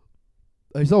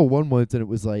 I saw one once and it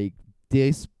was like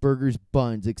this burger's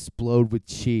buns explode with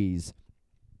cheese,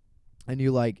 and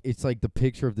it's like the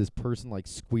picture of this person like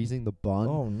squeezing the bun.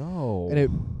 Oh no!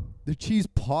 And the cheese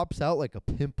pops out like a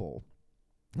pimple.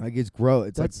 Like it's gross.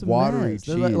 It's That's like watery mess.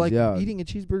 cheese. Like yeah. eating a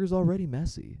cheeseburger's already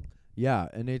messy. Yeah,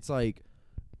 and it's like,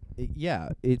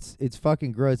 it's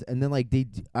fucking gross. And then like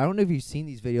I don't know if you've seen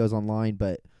these videos online,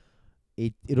 but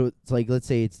it's like, let's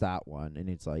say it's that one, and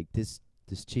it's like this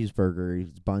cheeseburger,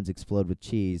 his buns explode with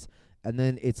cheese, and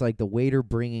then it's like the waiter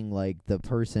bringing like the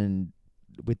person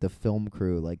with the film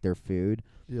crew like their food.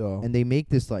 Yeah. And they make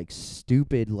this like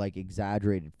stupid, like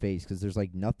exaggerated face because there's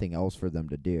like nothing else for them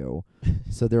to do.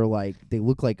 So they're like, they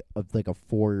look like a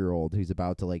 4-year-old who's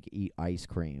about to like eat ice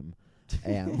cream,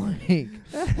 and like,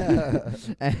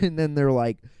 and then they're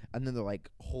like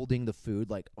holding the food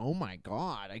like, oh my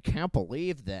god, I can't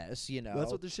believe this.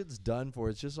 That's what this shit's done for.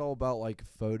 It's just all about like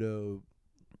photo,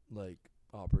 like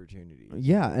opportunity.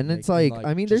 Yeah, and it's like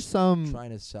I mean, there's some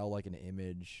trying to sell like an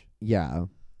image. Yeah.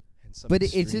 But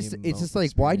it's just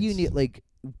like, why do you need like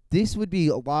this would be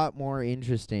a lot more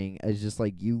interesting as just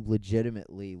like you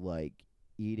legitimately like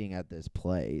eating at this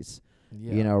place,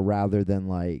 rather than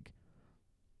like,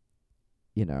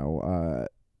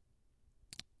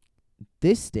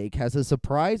 this steak has a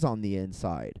surprise on the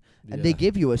inside, and they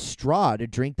give you a straw to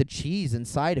drink the cheese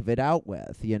inside of it out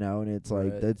with, and it's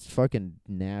like, that's fucking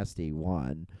nasty.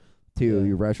 1, 2,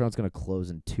 your restaurant's gonna close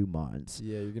in 2 months.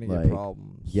 Yeah, you're gonna get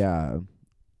problems. Yeah.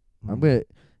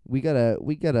 We got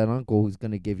an uncle who's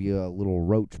gonna give you a little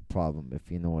roach problem,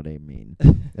 if you know what I mean.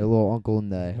 A little uncle in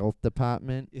the health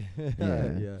department.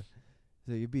 Yeah.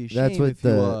 So you'd be That's ashamed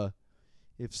what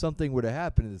if something were to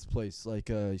happen in this place,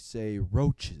 like say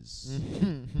roaches.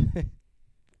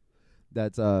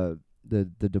 That's the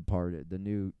Departed.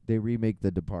 They remake The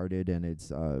Departed, and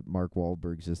it's Mark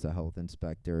Wahlberg's just a health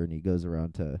inspector, and he goes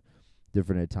around to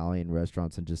different Italian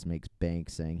restaurants and just makes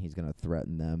bank saying he's gonna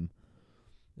threaten them.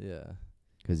 Yeah.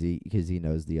 Because he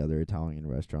knows the other Italian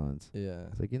restaurants. Yeah.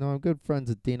 It's like, I'm good friends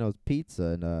with Dino's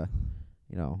Pizza, and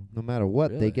no matter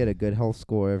what, Really? they get a good health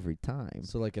score every time.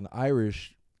 So like an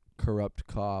Irish corrupt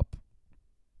cop,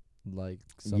 like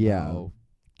somehow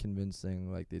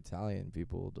convincing like the Italian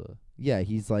people to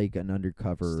he's like an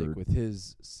undercover, stick with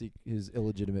his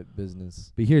illegitimate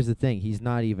business. But here's the thing: he's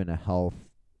not even a health.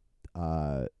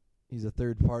 He's a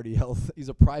third party health. He's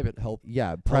a private health.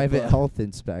 Yeah, private health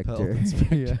inspector.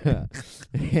 Yeah.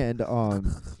 And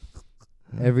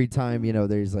every time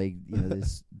there's like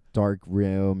this dark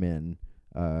room, and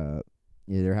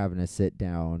they're having a sit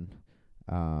down,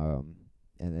 and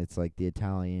it's like the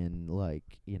Italian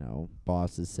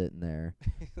boss is sitting there.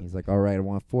 He's like, all right, I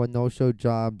want 4 no-show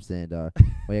jobs, and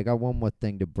wait, I got one more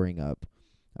thing to bring up.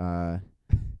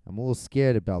 I'm a little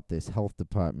scared about this health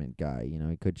department guy.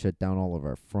 He could shut down all of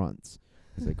our fronts.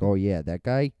 It's like, oh yeah, that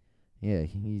guy, yeah,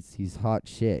 he's hot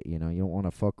shit. You don't want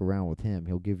to fuck around with him.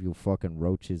 He'll give you fucking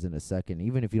roaches in a second,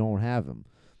 even if you don't have him.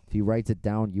 If he writes it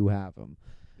down, you have him.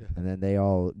 Yeah. And then they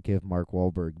all give Mark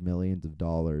Wahlberg millions of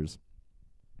dollars.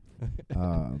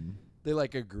 They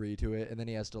like agree to it, and then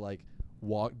he has to like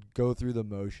go through the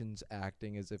motions,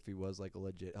 acting as if he was like a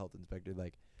legit health inspector.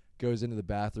 Like, goes into the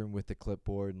bathroom with the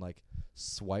clipboard and like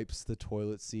swipes the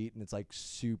toilet seat, and it's like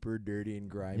super dirty and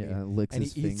grimy. Yeah, licks and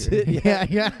his he eats finger.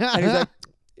 it. Yeah. And he's like,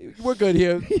 we're good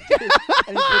here.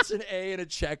 And he puts an A and a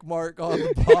check mark on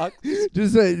the box.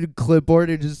 Just a clipboard,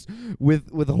 and just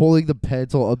with holding the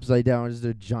pencil upside down, just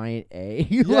a giant A.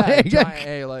 Yeah, giant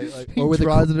A, like he or with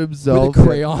draws it himself. With a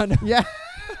crayon. Yeah.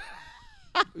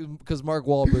 Because Mark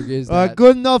Wahlberg is that.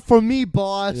 Good enough for me,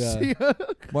 boss. Yeah.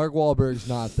 Mark Wahlberg's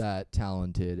not that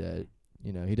talented at,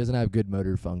 he doesn't have good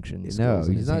motor function. No,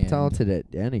 he's not talented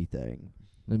at anything.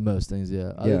 In most things,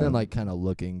 yeah. Other than like kind of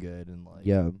looking good and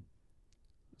like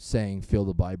saying feel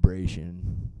the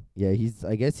vibration. Yeah,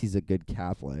 I guess he's a good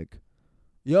Catholic.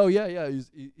 Yeah.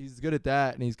 He's good at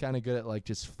that, and he's kind of good at like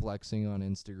just flexing on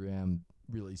Instagram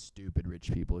really stupid rich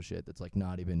people shit that's like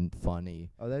not even funny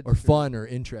or fun or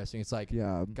interesting. It's like,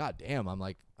 god damn, I'm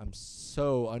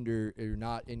so under, or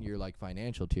not in your like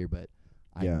financial tier, but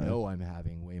I know I'm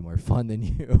having way more fun than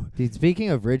you. Dude, speaking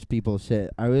of rich people shit,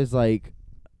 I was like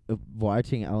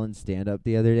watching Ellen stand up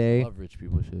the other day. I love rich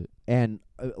people shit. And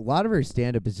a lot of her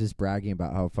stand up is just bragging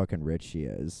about how fucking rich she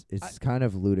is. It's kind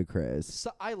of ludicrous.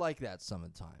 So I like that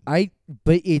sometimes.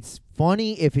 But it's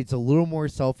funny if it's a little more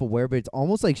self aware, but it's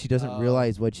almost like she doesn't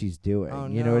realize what she's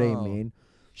doing. You know what I mean?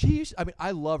 I mean,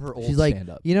 I love her old She's like,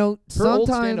 stand-up. you know, Her old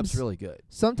stand-up's sometimes really good.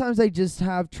 sometimes I just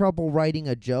have trouble writing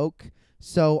a joke.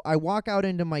 So I walk out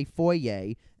into my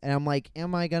foyer and I'm like,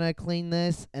 am I going to clean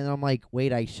this? And I'm like,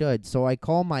 wait, I should. So I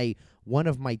call one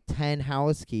of my 10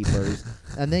 housekeepers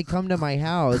and they come to my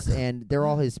house and they're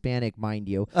all Hispanic, mind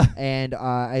you. And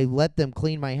I let them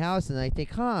clean my house and I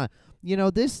think, you know,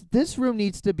 this room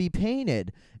needs to be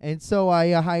painted. And so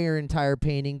I hire an entire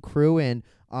painting crew and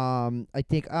I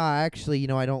think, actually, you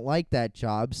know, I don't like that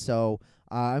job. So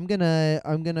I'm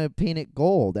gonna paint it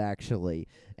gold actually.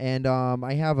 And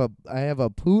I have a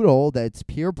poodle that's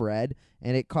purebred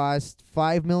and it costs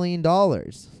 $5 million.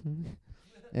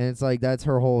 And it's like that's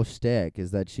her whole shtick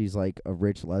is that she's like a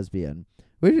rich lesbian,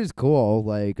 which is cool.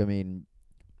 Like, I mean,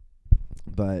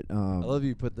 but I love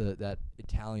you put that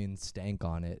Italian stank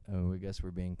on it. Oh, I guess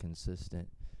we're being consistent.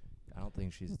 I don't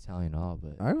think she's Italian at all,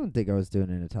 but I don't think I was doing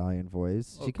an Italian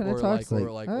voice. She kind of talks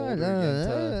like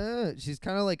older she's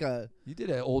kind of like a you did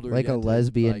an older like a Yenta,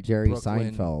 lesbian like Jerry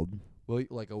Brooklyn, Seinfeld.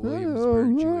 like a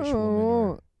Williamsburg Jewish woman.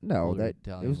 Or No, older that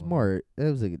Italian it was woman. more.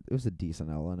 It was a decent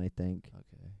Ellen, I think. Okay.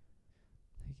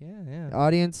 Yeah.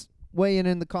 Audience, weigh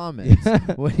in the comments.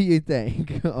 What do you think?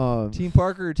 Team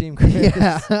Parker or Team Chris?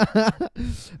 Yeah.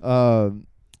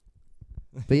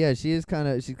 But yeah, she kind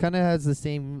of has the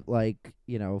same like,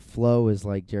 you know, flow as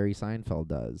like Jerry Seinfeld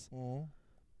does.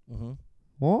 Mm-hmm.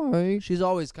 Why? She's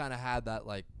always kind of had that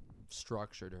like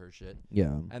structure to her shit,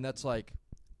 Yeah. and that's like,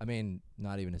 I mean,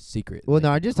 not even a secret. Well, like,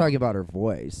 no, I'm just talking about her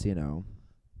voice, you know.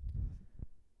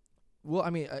 Well, I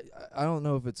mean, I don't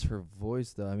know if it's her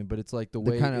voice though. I mean, but it's like the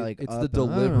way Kind of like it's up the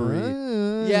delivery.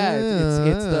 Yeah,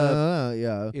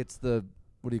 it's the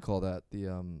what do you call that? The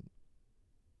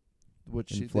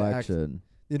inflection.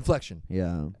 The inflection.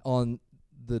 Yeah. On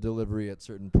the delivery at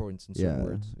certain points in certain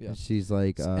words. Yeah. She's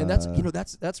like and that's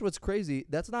what's crazy.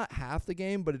 That's not half the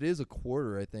game, but it is a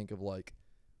quarter, I think, of like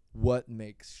what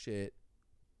makes shit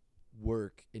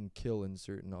work and kill in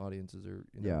certain audiences or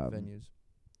venues.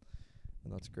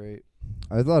 And that's great.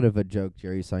 I thought of a joke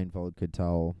Jerry Seinfeld could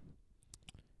tell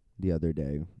the other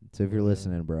day. So if you're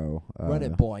listening, bro, run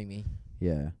it by me.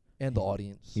 Yeah. And the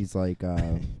audience. He's like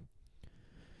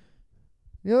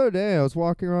the other day I was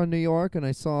walking around New York and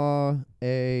I saw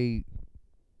a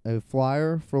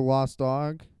flyer for Lost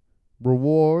Dog.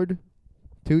 Reward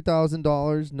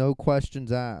 $2,000, no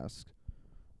questions asked.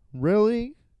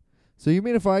 Really? So you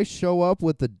mean if I show up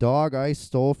with the dog I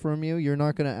stole from you, you're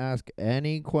not going to ask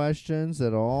any questions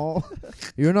at all?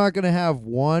 You're not going to have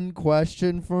one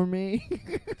question for me?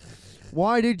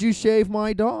 Why did you shave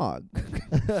my dog?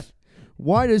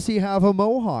 Why does he have a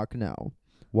mohawk now?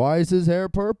 Why is his hair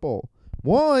purple?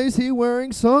 Why is he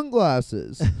wearing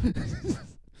sunglasses?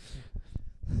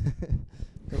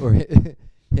 Or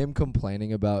him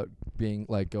complaining about being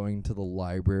like going to the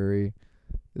library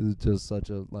is just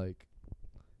such a like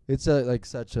it's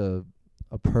such a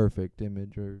perfect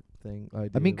image or thing.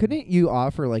 I mean, couldn't you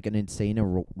offer like an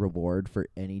insane reward for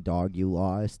any dog you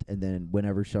lost, and then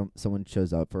whenever someone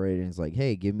shows up for it and is like,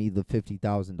 "Hey, give me the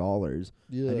 $50,000,"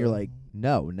 and you're like,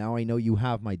 "No, now I know you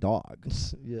have my dog."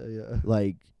 Yeah.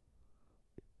 Like,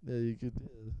 yeah, you could.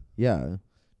 Yeah. Just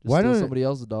Why steal don't somebody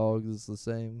else's dog? Is the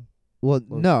same. Well,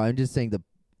 no, I'm just saying the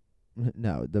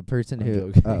person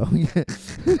who.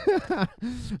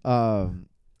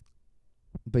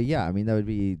 But yeah, I mean that would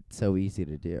be so easy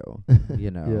to do, you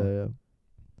know. Yeah.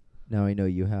 Now I know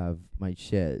you have my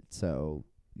shit, so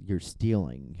you're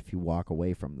stealing if you walk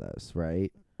away from this,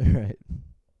 right? Right.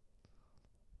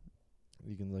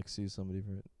 You can like sue somebody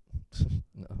for it.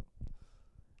 No.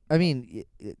 I mean,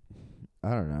 I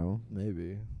don't know.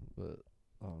 Maybe, but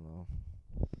I don't know.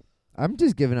 I'm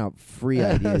just giving out free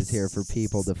ideas here for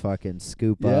people to fucking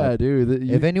scoop up. Yeah, dude.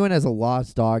 If anyone has a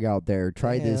lost dog out there,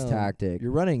 try this tactic.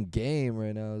 You're running game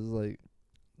right now. It's like.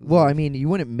 Well, I mean, you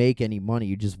wouldn't make any money.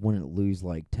 You just wouldn't lose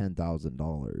like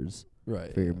 $10,000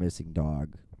 for your missing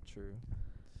dog. True.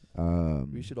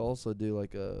 We should also do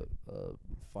like a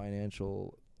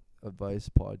financial advice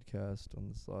podcast on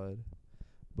the side,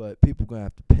 but people are gonna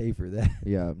have to pay for that.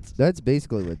 Yeah, that's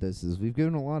basically what this is. We've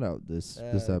given a lot out this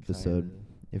episode. Kinda.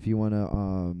 If you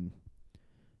wanna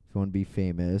be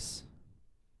famous,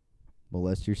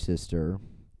 molest your sister.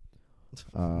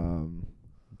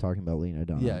 Talking about Lena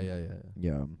Dunham.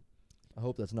 Yeah. I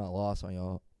hope that's not lost on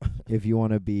y'all. If you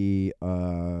wanna be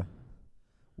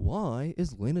why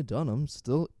is Lena Dunham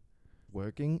still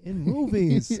working in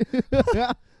movies?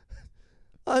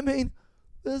 I mean,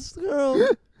 this girl,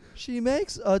 she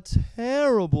makes a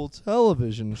terrible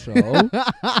television show,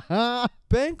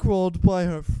 bankrolled by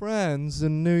her friends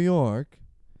in New York.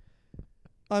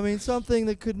 I mean, something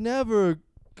that could never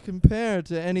compare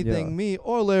to anything Yeah. me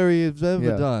or Larry has ever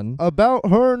Yeah. done. About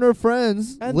her and her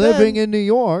friends And living then- in New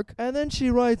York. And then she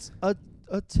writes a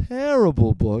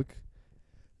terrible book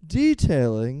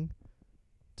detailing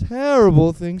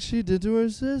terrible things she did to her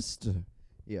sister.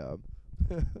 Yeah.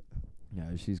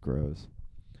 Yeah, she's gross.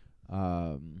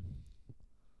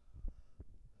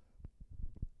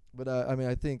 But I mean,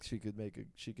 I think she could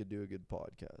do a good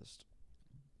podcast,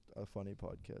 a funny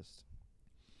podcast.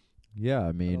 Yeah,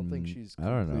 I mean, I don't think she's I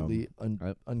don't know. completely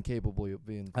I- incapable of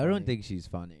being. I funny. don't think she's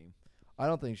funny. I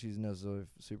don't think she's necessarily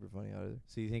super funny either.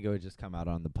 So you think it would just come out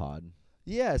on the pod?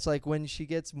 Yeah, it's like when she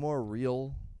gets more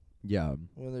real, Yeah.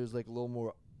 when there's like a little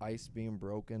more ice being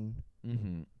broken,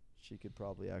 Mm-hmm. she could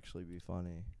probably actually be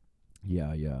funny.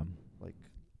 Yeah, yeah. Like,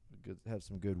 have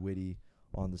some good witty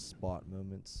on the spot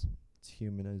moments. It's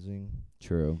humanizing.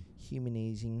 True.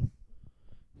 Humanizing.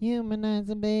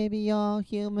 Humanizing baby, y'all.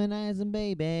 Humanizing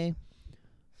baby.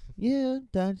 You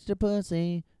touched your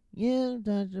pussy. You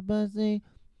touched your pussy.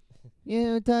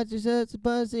 You touch your sister's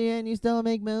pussy and you still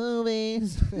make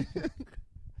movies.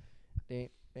 I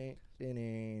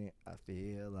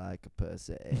feel like a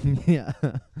pussy. Yeah.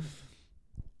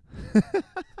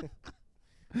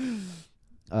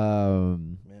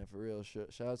 Man, for real.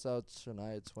 Shouts out to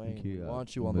Shania Twain. Thank you, We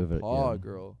want you on move the it, pod, yeah.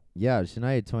 girl. Yeah,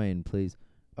 Shania Twain, please.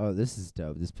 Oh, this is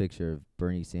dope. This picture of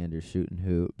Bernie Sanders shooting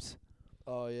hoops.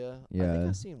 Oh, yeah? I Yeah. think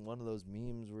I've seen one of those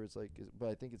memes where it's like, but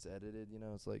I think it's edited, you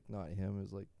know? It's like not him.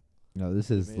 It's like, No, this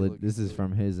They is made it look this is good.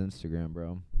 from his Instagram,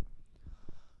 bro.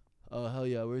 oh, hell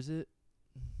yeah. Where's it?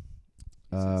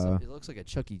 It looks like a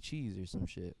Chuck E. Cheese or some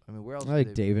shit. I mean, where else? Like would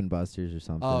they be? Dave and Buster's or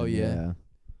something. Oh, yeah.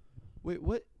 Wait,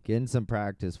 what? Getting some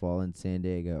practice while in San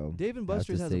Diego. Dave and Have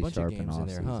to Buster's has a stay bunch of sharp in games in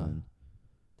there, huh? off-season.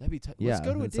 That'd be tight. Yeah, Let's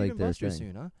go to a that's Dave like and their Buster's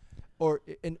thing. soon, huh? Or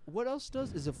and what else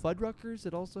does? Is it Fuddruckers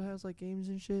that also has like games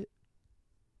and shit?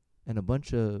 And a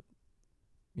bunch of,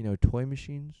 toy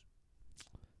machines.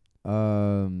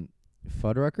 Fuddruckers?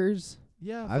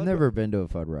 Yeah, I've never been to a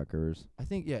Fuddruckers. I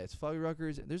think it's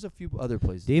Fuddruckers. There's a few other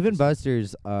places. Dave and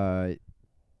Buster's, I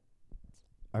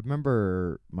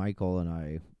remember Michael and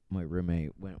I, my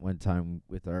roommate, went one time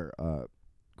with our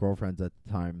girlfriends at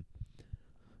the time,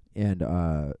 and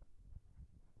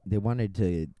they wanted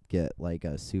to get like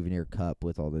a souvenir cup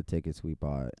with all the tickets we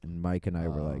bought, and Mike and I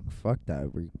were like, fuck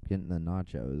that, we're getting the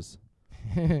nachos.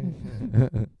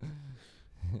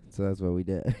 So that's what we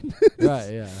did. Right,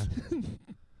 yeah.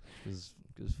 Cause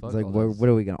fuck It's like, all what that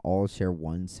are we going to all share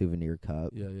one souvenir cup?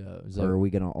 Yeah, yeah. It's Or are like, we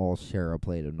going to all share a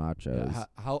plate of nachos? yeah,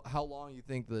 how long you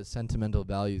think the sentimental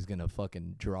value is gonna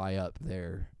fucking dry up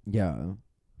there? Yeah.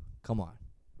 Come on.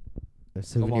 A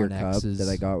souvenir on, cup exes. that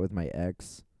I got with my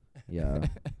ex. Yeah.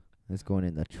 It's going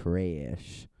in the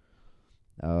trash.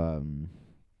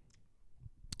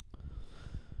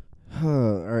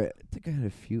 All right. I think I had a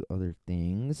few other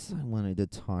things I wanted to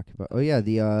talk about. Oh yeah,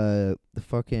 the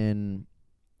fucking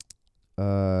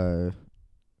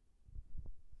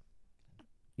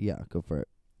yeah, go for it.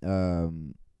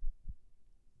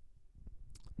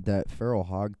 That feral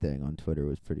hog thing on Twitter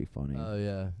was pretty funny. Oh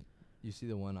yeah. You see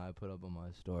the one I put up on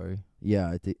my story? Yeah,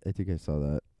 I think I saw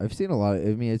that. I've seen a lot of,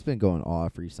 I mean, it's been going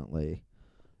off recently.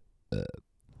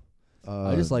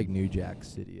 I just like New Jack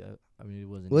City. I mean, it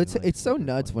wasn't. Well, even, like, it's so super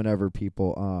nuts funny. whenever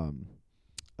people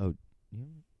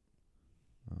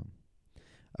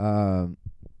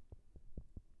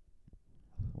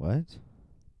what?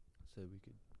 So we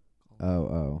could. Call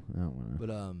Oh, I don't wanna. But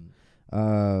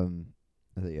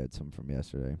I think you had some from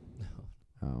yesterday.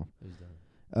 Oh. there's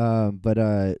that.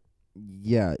 But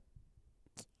yeah,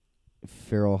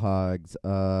 feral hogs.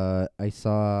 I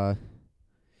saw.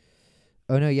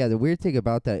 Oh no, yeah. The weird thing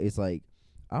about that is like,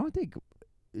 I don't think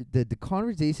the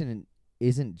conversation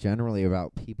isn't generally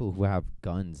about people who have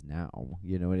guns now.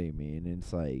 You know what I mean?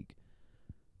 It's like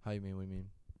How you mean? What do you mean?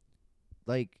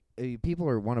 like people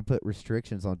want to put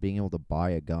restrictions on being able to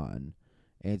buy a gun.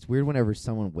 And it's weird whenever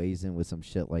someone weighs in with some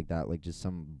shit like that, like just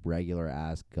some regular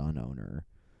ass gun owner.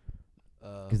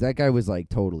 'Cause that guy was like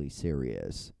totally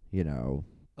serious, you know.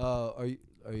 Are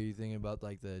you thinking about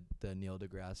like the Neil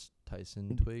deGrasse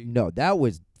Tyson tweet? No, that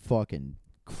was fucking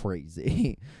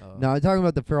crazy. Oh. No, I'm talking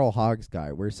about the feral hogs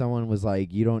guy, where someone was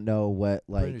like, you don't know what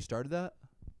Who like. started that?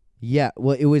 Yeah,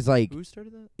 well, it was like Who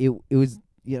started that? it was.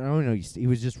 You know, I don't know. He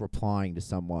was just replying to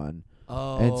someone,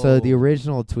 Oh. and so the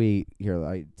original tweet here,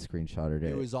 I screenshotted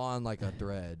it. It was on like a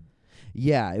thread,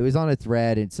 Yeah, it was on a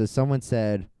thread, and so someone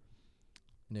said,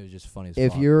 and it was just funny as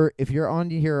if fuck. you're on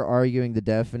here arguing the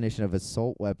definition of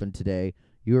assault weapon today,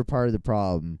 you are part of the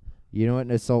problem. You know what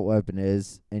an assault weapon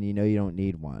is, and you know you don't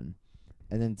need one.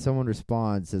 And then someone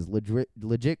responds, says,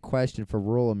 legit question for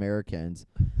rural Americans.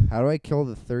 How do I kill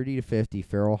the 30 to 50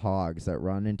 feral hogs that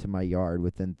run into my yard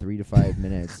within 3 to 5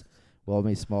 minutes while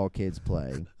my small kids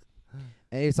play?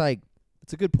 And it's like,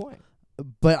 it's a good point.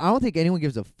 But I don't think anyone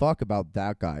gives a fuck about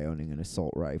that guy owning an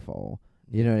assault rifle.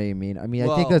 You know what I mean? I mean,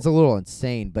 I think that's a little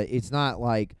insane, but it's not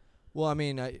like... Well, I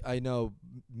mean, I know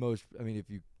most... I mean, if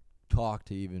you talk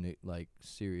to even, like,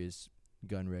 serious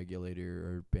gun regulator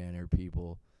or banner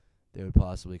people, they would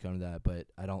possibly come to that, but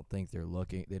I don't think they're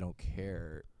looking... They don't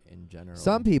care in general.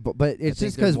 Some people, but it's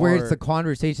just because where it's the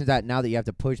conversation's at now that you have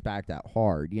to push back that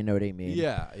hard. You know what I mean?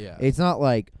 Yeah. It's not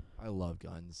like... I love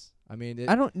guns. I mean,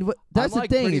 I don't... That's I'm the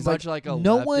thing. Pretty it's much like a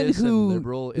no one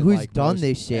who's like done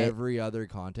this shit... every other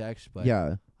context, but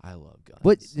yeah. I love guns.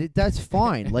 But that's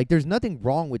fine. Like, there's nothing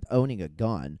wrong with owning a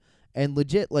gun. And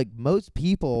legit, like, most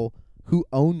people who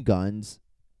own guns,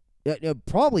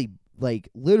 probably, like,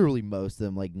 literally most of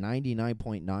them, like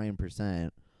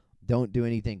 99.9%, don't do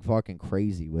anything fucking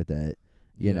crazy with it,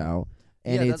 you know?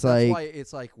 And yeah, it's that's like... why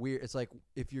it's, like, weird. It's like,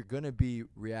 if you're going to be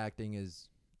reacting as...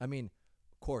 I mean,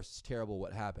 of course, it's terrible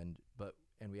what happened,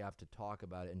 and we have to talk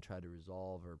about it and try to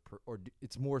resolve,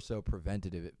 it's more so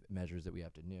preventative measures that we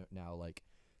have to now, like,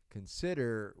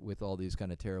 consider with all these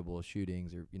kind of terrible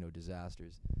shootings or,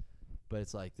 disasters. But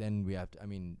it's like, then we have to, I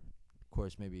mean, of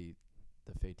course, maybe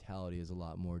the fatality is a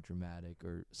lot more dramatic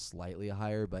or slightly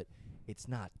higher, but it's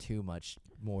not too much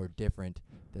more different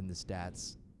than the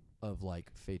stats of,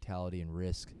 like, fatality and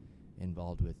risk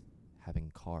involved with having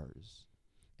cars.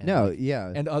 And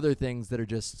and other things that are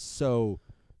just so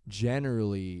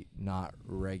generally not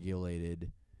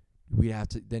regulated. You'd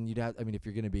have, I mean, if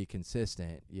you're going to be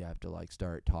consistent, you have to, like,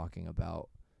 start talking about,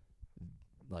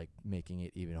 like, making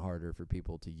it even harder for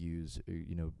people to use, or,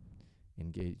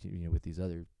 engage, with these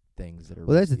other things that are...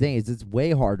 Well, that's the thing, is it's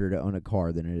way harder to own a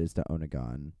car than it is to own a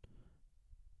gun.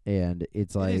 And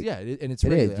it's like... It is, and it's...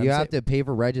 It is. You have to pay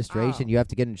for registration. You have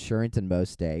to get insurance in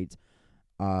most states.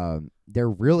 They're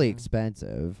really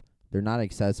expensive. They're not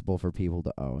accessible for people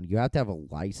to own. You have to have a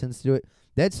license to do it.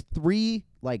 That's 3,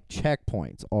 like,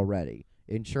 checkpoints already.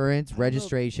 Insurance,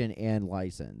 registration, and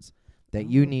license that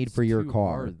you need for your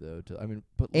car. Hard, though, I mean,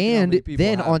 but and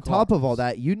then on top of all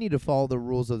that, you need to follow the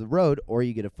rules of the road or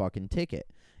you get a fucking ticket.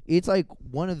 It's like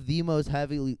one of the most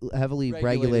heavily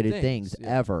regulated things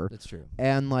ever. That's true.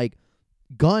 And, like,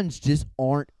 guns just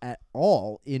aren't at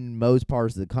all in most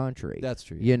parts of the country. That's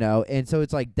true. You know? And so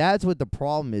it's like, that's what the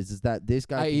problem is that this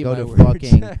guy can go to words.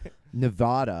 fucking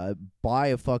Nevada, buy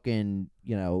a fucking,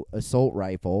 assault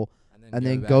rifle, and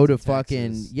then go to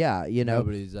fucking, Texas.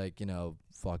 Nobody's, like,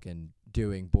 fucking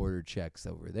doing border checks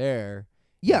over there.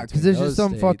 Yeah, because there's just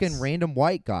some fucking random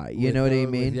white guy. You know what I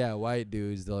mean? White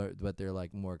dudes, but they're,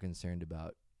 like, more concerned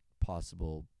about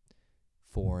possible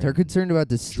foreign... They're concerned about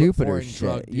the stupider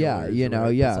shit. Yeah,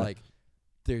 It's like,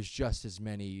 there's just as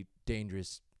many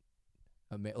dangerous,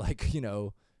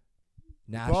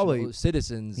 national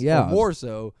citizens, or more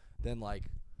so than, like,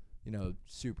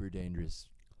 super dangerous,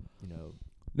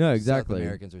 No, exactly. South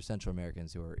Americans or Central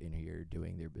Americans who are in here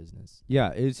doing their business.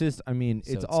 Yeah, it's just, I mean,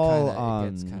 so it's all...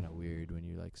 it gets kind of weird when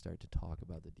you, like, start to talk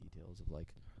about the details of, like,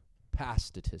 past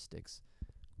statistics.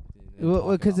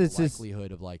 Well, because it's the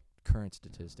likelihood of, like, current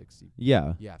statistics. You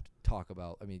have to talk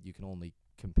about... I mean, you can only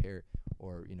compare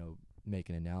or, make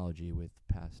an analogy with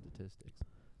past statistics.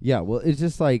 Yeah, well, it's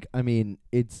just, like, I mean,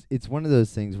 it's one of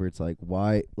those things where it's like,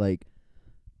 why... Like,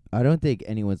 I don't think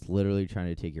anyone's literally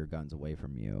trying to take your guns away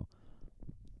from you.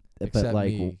 Except but,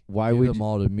 like, me. why Give would them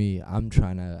all to me? I'm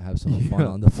trying to have some fun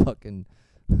on the fucking...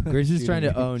 Grace is trying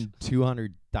to own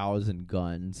 200,000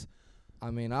 guns.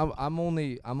 I mean, I'm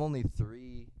only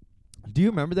 3. Do you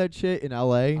remember that shit in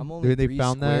L.A.? I'm only they 3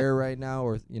 found square that? right now,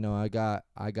 or I got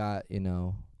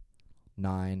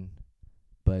 9,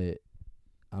 but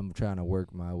I'm trying to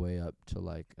work my way up to,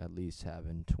 like, at least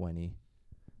having 20.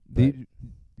 Do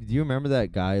you remember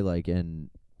that guy, like, in...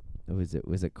 Was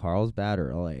it Carlsbad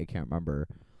or L.A.? I can't remember.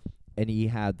 And he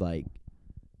had, like,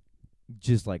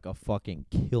 just, like, a fucking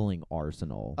killing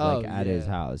arsenal, at his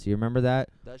house. You remember that?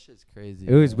 That shit's crazy.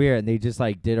 It was weird. And they just,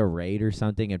 like, did a raid or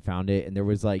something and found it. And there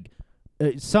was, like,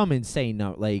 some insane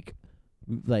number, like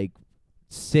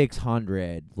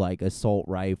 600, like, assault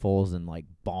rifles and, like,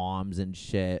 bombs and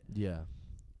shit. Yeah.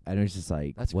 And it was just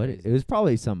like, that's what? crazy. It was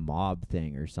probably some mob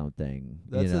thing or something.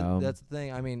 That's the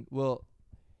thing. I mean, well,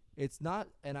 it's not,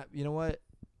 and you know what?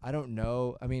 I don't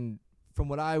know. I mean, from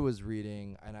what I was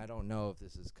reading, and I don't know if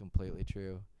this is completely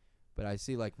true, but I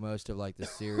see, like, most of, like, the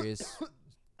serious,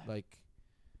 like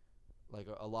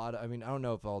a lot of, I mean, I don't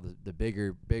know if all the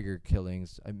bigger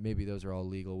killings, maybe those are all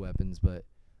legal weapons, but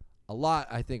a lot.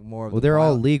 I think more of. Well, they're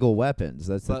all legal weapons.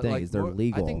 That's the thing. Like Is they're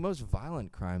legal. I think most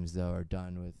violent crimes though are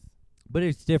done with. But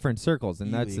it's different circles,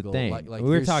 and illegal. that's the thing. Like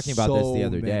we were talking about this the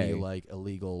other day. Like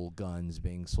illegal guns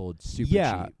being sold super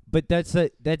cheap. But that's a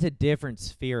different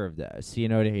sphere of this. You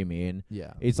know what I mean?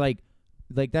 Yeah. It's like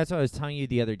that's what I was telling you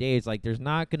the other day. It's like there's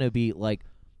not gonna be like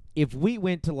if we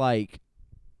went to like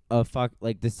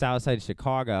the south side of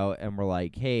Chicago and we're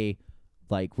like, hey,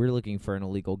 like we're looking for an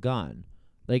illegal gun.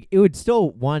 Like it would still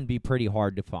one be pretty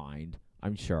hard to find,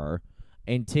 I'm sure,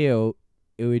 and two,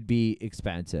 it would be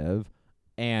expensive.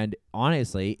 And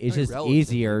honestly, it's just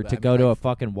easier to go to a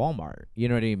fucking Walmart. You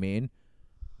know what I mean?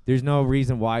 There's no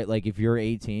reason why, like, if you're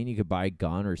 18, you could buy a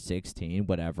gun or 16,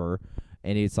 whatever.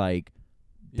 And it's like,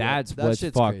 that's what's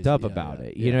fucked up about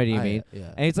it. You know what I mean?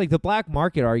 And it's like the black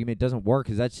market argument doesn't work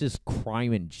because that's just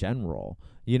crime in general.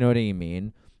 You know what I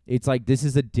mean? It's like this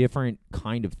is a different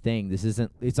kind of thing. This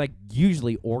isn't. It's like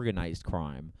usually organized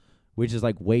crime, which is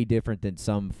like way different than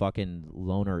some fucking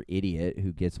loner idiot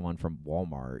who gets one from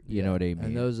Walmart. You know what I mean?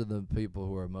 And those are the people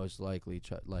who are most likely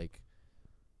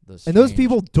and those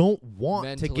people don't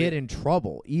want to get in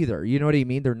trouble either. You know what I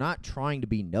mean? They're not trying to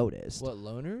be noticed. What,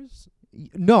 loners?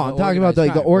 No, I'm talking about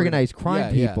the organized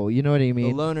crime people. You know what I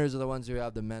mean? The loners are the ones who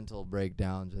have the mental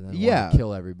breakdowns and then want to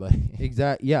kill everybody.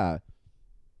 Exactly. Yeah.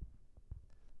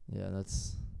 Yeah,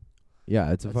 that's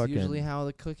it's that's usually how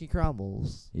the cookie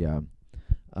crumbles. Yeah.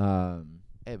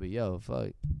 Hey, but yo,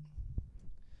 fuck.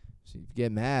 So if you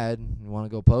get mad and you want to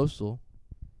go postal,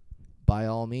 by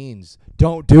all means,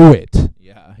 don't do it.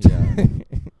 Yeah.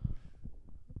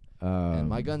 And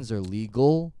my guns are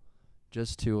legal,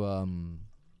 just to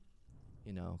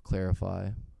clarify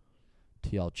to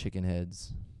y'all chicken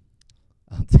heads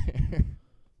out there.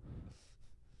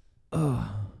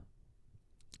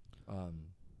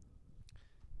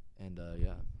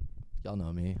 Y'all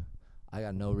know me. I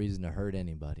got no reason to hurt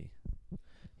anybody.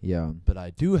 Yeah. But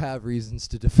I do have reasons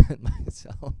to defend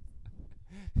myself.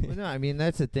 Well, no, I mean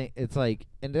that's the thing. It's like,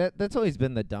 and that's always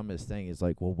been the dumbest thing. Is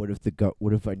like, well, what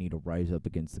if I need to rise up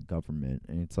against the government?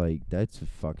 And it's like that's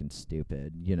fucking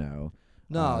stupid, you know.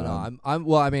 No, I'm.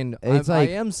 Well, I mean, I'm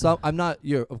not.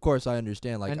 Of course, I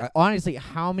understand. Like, honestly,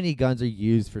 how many guns are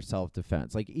used for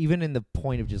self-defense? Like, even in the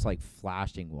point of just like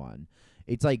flashing one,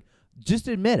 it's like just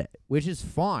admit it, which is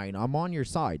fine. I'm on your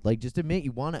side. Like, just admit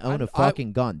you want to own a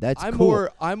fucking gun. That's cool.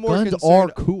 I'm more guns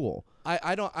concerned. are cool.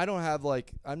 I don't have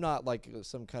like I'm not like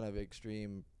some kind of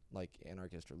extreme like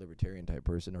anarchist or libertarian type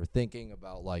person or thinking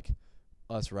about like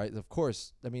us, right? Of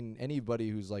course, I mean anybody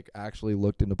who's like actually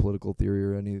looked into political theory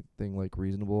or anything like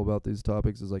reasonable about these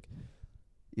topics is like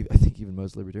I think even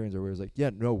most libertarians are where it's like,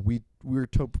 yeah, no, we're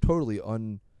totally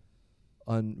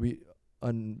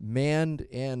unmanned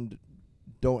and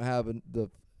don't have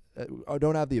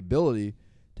the ability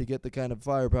to get the kind of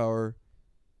firepower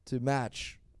to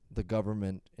match the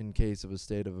government in case of a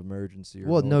state of emergency.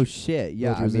 Or no shit.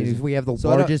 Yeah, I mean, we have the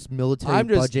largest military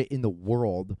budget in the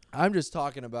world. I'm just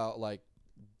talking about like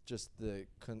just the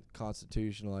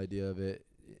constitutional idea of it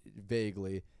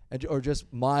vaguely, or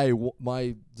just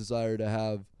my desire to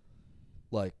have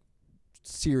like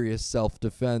serious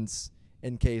self-defense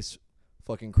in case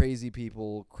fucking crazy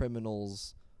people,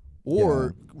 criminals,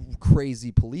 or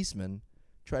crazy policemen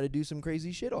try to do some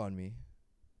crazy shit on me.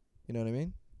 You know what I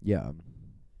mean? Yeah.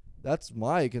 That's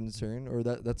my concern, or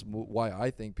that's why I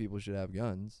think people should have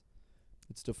guns.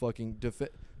 It's to fucking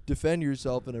defend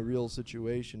yourself in a real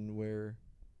situation where,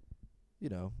 you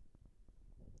know,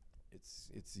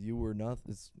 it's you or nothing.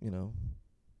 It's, you know,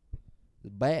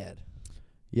 it's bad.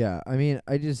 Yeah, I mean,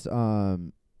 I just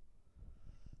I've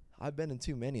been in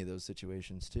too many of those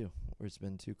situations too, where it's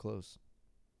been too close.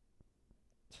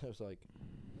 So it's like,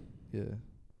 yeah,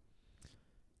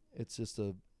 it's just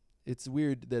it's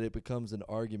weird that it becomes an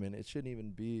argument. It shouldn't even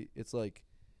be. It's like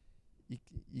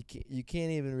you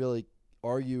can't even really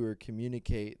argue or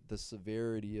communicate the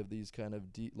severity of these kind of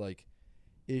like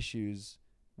issues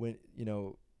when, you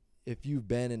know, if you've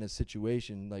been in a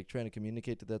situation like trying to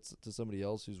communicate to somebody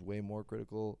else who's way more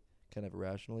critical kind of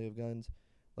irrationally of guns,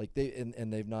 like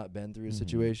they've not been through a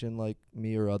situation like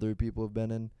me or other people have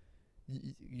been in.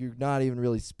 You're not even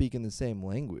really speaking the same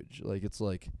language. Like it's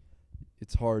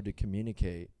hard to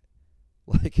communicate.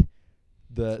 Like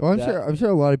I'm sure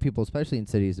a lot of people, especially in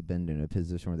cities, have been in a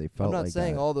position where they felt. I'm not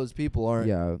saying all those people aren't.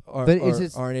 Yeah, but it's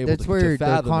just aren't able. That's to where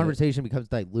fathom the conversation becomes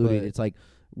diluted. But it's like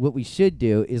what we should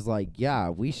do is like, yeah,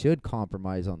 we should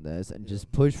compromise on this and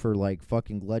just push for like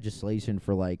fucking legislation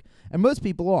for like, and most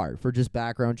people are for just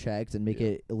background checks and make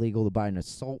it illegal to buy an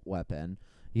assault weapon.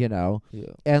 You know,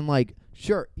 and like,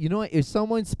 sure, you know what? If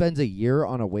someone spends a year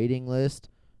on a waiting list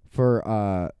for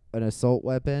an assault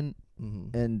weapon,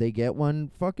 and they get one,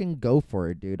 fucking go for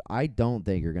it, dude. I don't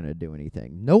think you're gonna do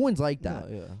anything. No one's like that.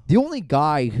 No, yeah. The only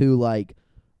guy who, like,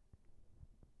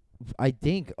 I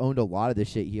think owned a lot of the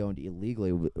shit he owned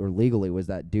illegally or legally was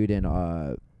that dude in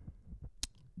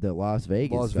the Las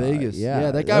Vegas. Las guy. Vegas. Yeah,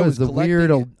 Yeah, that guy was the weird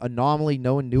collecting anomaly.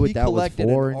 No one knew what he that was collected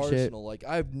for an and shit. arsenal. Like,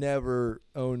 I've never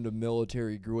owned a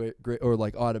military or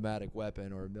like automatic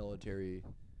weapon or a military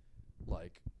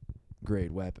like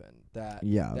grade weapon. That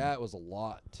was a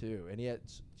lot too. And he had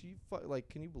like,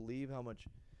 can you believe how much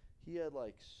he had?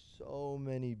 Like, so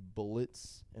many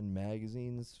bullets and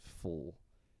magazines full.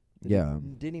 That Yeah.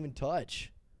 he didn't even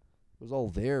touch. It was all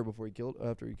there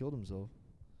after he killed himself.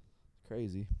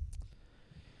 Crazy.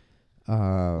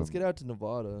 Let's get out to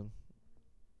Nevada.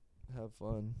 Have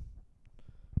fun.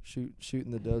 Shoot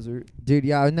in the desert. Dude,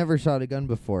 yeah, I've never shot a gun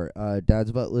before.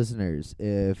 Dad's Butt listeners,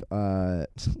 if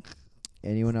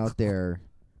anyone out there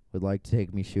would like to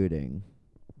take me shooting,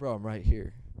 Bro, I'm right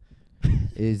here.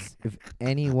 if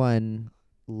anyone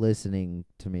listening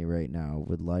to me right now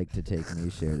would like to take me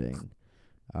shooting,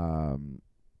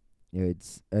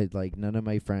 it's like none of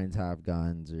my friends have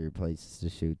guns or places to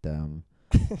shoot them.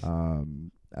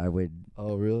 I would.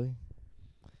 Oh, really?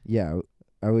 Yeah,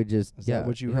 I would just. Is yeah, that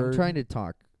what you I'm heard? trying to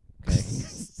talk.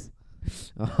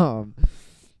 Okay.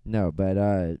 No, but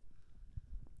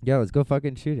yeah, let's go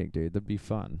fucking shooting, dude. That'd be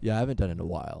fun. Yeah, I haven't done it in a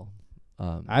while.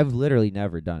 I've literally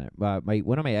never done it.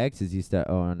 One of my exes used to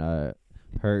own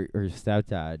her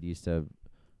stepdad used to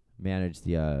manage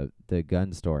the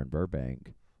gun store in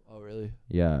Burbank. Oh, really?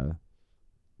 Yeah.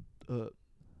 My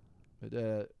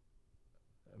dad.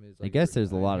 I mean, it's I like guess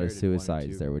there's a lot of inherited one or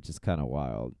suicides two. there, which is kind of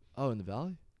wild. Oh, in the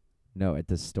valley? No, at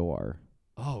the store.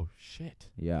 Oh, shit.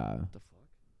 Yeah. What the fuck?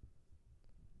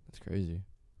 That's crazy.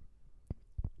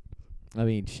 I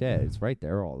mean, shit, it's right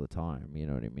there all the time. You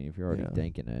know what I mean? If you're already Yeah.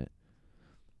 thinking it.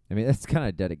 I mean, that's kind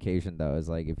of dedication, though. Is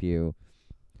like if you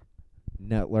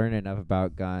learn enough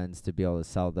about guns to be able to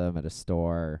sell them at a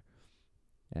store,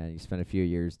 and you spend a few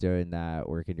years doing that,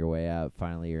 working your way up.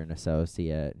 Finally, you're an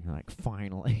associate. And you're like,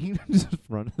 finally, just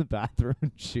run to the bathroom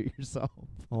and shoot yourself.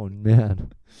 Oh,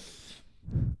 man.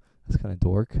 That's kind of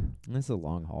dork. That's a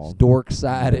long haul.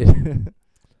 Dork-sided.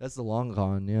 That's the long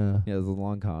con, yeah. Yeah, it's a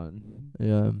long con.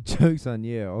 Yeah. Joke's on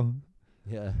you.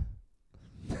 Yeah.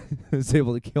 I was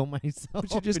able to kill myself. But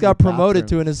you just in got the promoted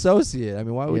bathroom. to an associate. I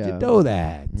mean, why would Yeah. you do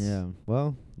that? Yeah.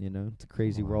 Well, it's a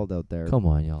crazy Come on. world out there. Come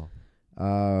on, y'all.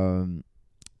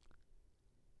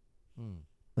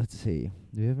 Let's see.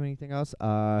 Do you have anything else?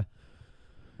 My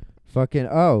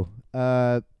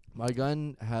My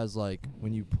gun has, like,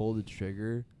 when you pull the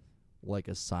trigger, like,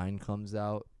 a sign comes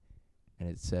out, and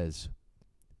it says,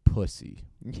 pussy.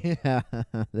 yeah,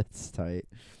 that's tight.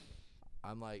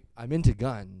 I'm into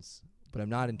guns, but I'm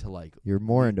not into, like... You're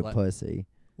more into like- pussy.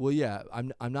 Well, yeah,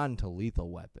 I'm not into lethal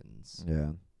weapons.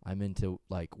 Yeah. I'm into,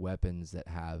 like, weapons that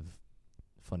have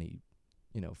funny,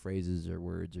 phrases or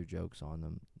words or jokes on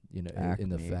them, in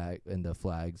the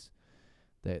flags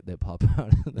that pop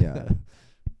out of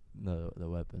the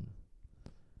weapon.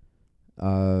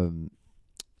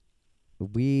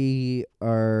 We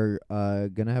are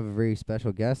gonna have a very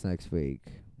special guest next week.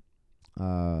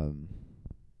 Yeah.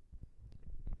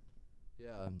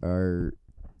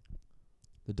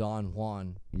 The Don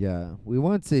Juan. Yeah, we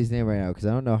won't say his name right now because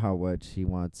I don't know how much he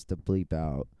wants to bleep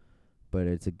out, but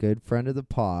it's a good friend of the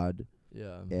pod.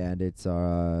 Yeah. And it's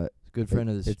Good friend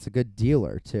of this. It's a good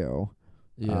dealer too.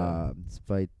 Yeah.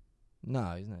 But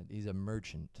No, he's not. He's a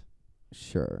merchant.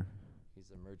 sure. He's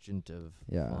a merchant of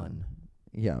Yeah. fun.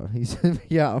 Yeah, he's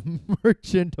a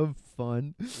merchant of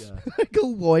fun. Yeah. Like a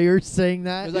lawyer saying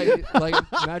that. It's like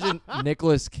imagine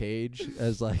Nicolas Cage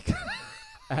as like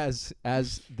as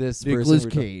this Nicolas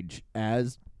person Cage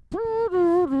as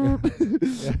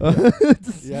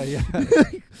Yeah.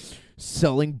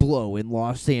 selling blow in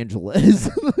Los Angeles.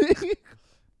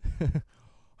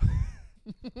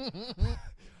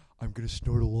 I'm gonna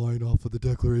snort a line off of the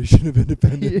Declaration of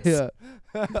Independence. Yeah.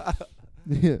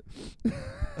 Yeah.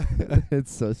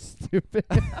 It's so stupid.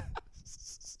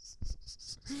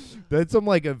 That's some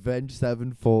like Avenged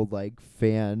Sevenfold like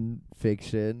fan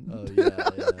fiction. Oh yeah.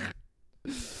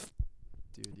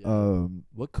 Dude, yeah.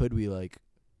 What could we like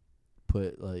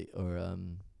put like or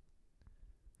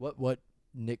what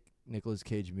Nicolas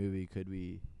Cage movie could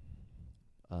we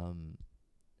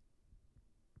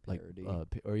like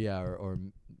Parody. or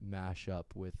mash up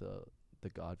with The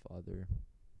Godfather?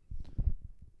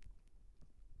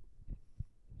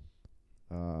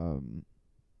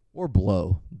 Or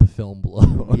Blow, the film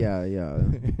Blow. Yeah.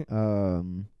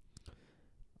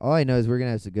 All I know is we're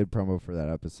gonna have some good promo for that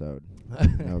episode.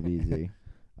 That'll be easy.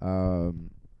 Yeah.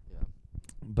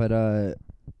 But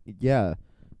Yeah,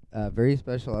 very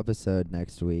special episode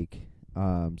next week.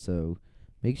 So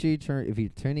make sure if you're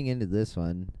tuning into this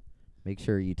one, make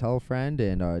sure you tell a friend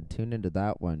and tune into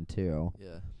that one too.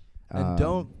 Yeah. And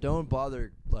don't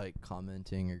bother like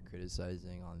commenting or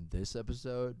criticizing on this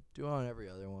episode. Do it on every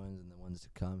other ones and the ones to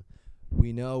come.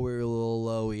 We know we're a little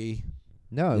lowy.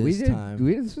 No, this we did. time.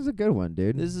 This was a good one,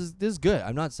 dude. This is good.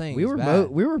 I'm not saying we it's were bad.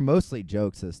 we were mostly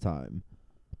jokes this time.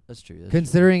 That's true.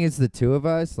 Considering it's the two of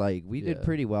us, like we did Yeah.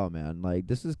 pretty well, man. Like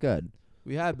this is good.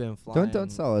 We have been flying.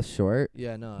 Don't sell us short.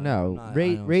 Yeah, no. No, I'm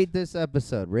not, rate this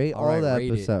episode. Rate all the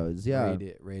rate episodes. Yeah,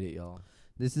 rate it, y'all.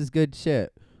 this is good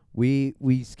shit. We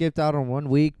skipped out on 1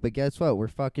 week, but guess what? We're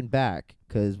fucking back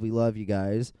 'cause we love you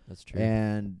guys. That's true.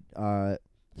 And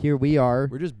here we are.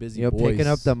 We're just busy, boys. Picking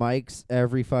up boys. the mics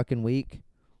every fucking week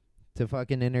to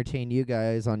fucking entertain you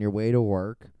guys on your way to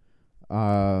work.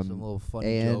 Some little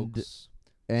funny and- jokes.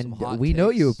 And hot we know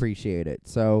you takes. appreciate it.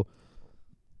 So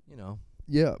You know,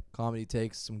 yeah. comedy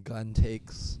takes, some gun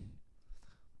takes.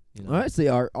 You know. Honestly,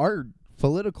 our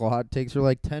political hot takes are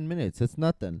like 10 minutes. It's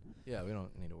nothing. Yeah, we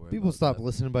don't need to worry. People about stop that.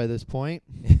 listening by this point.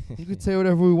 You could say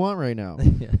whatever we want right now.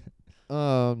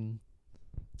 Yeah.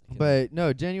 But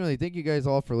no, genuinely, thank you guys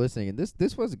all for listening. And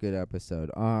this was a good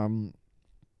episode.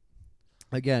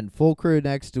 Again, full crew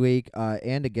next week,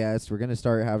 and a guest. We're gonna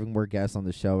start having more guests on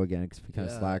the show again 'cause we kind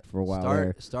of slacked for a while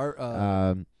there. Start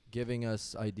giving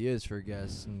us ideas for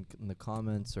guests in the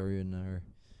comments or in our.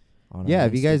 On Yeah, our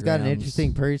if you guys got an Instagrams.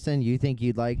 interesting person you think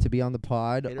you'd like to be on the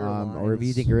pod, Hater or if you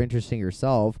lines. think you're interesting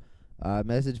yourself,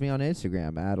 message me on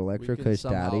Instagram at we can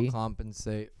somehow ElectroCushDaddy.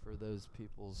 compensate for those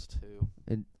people's too.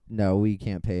 No, we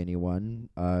can't pay anyone.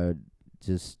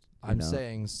 Just I'm know.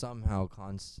 saying somehow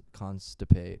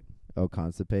constipate. Oh,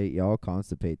 constipate. Y'all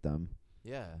constipate them.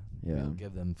 Yeah. Yeah. We'll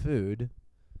give them food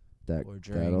That or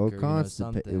drink that'll or constipate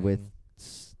something. with.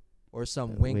 Or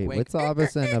some wink Wait, wink. what's the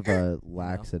opposite of a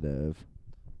laxative?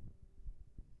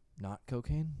 Not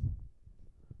cocaine?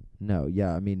 No,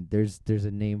 yeah, I mean there's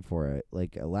a name for it.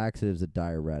 Like a laxative's a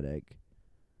diuretic.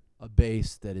 A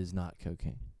base that is not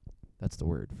cocaine. That's the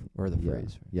word or the Yeah.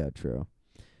 phrase. Yeah, true.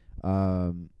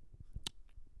 We're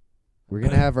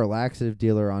gonna have our laxative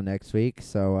dealer on next week,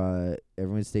 so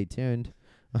everyone stay tuned.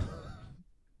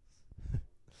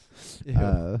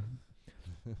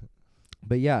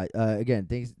 But yeah, again,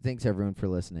 thanks everyone for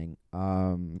listening.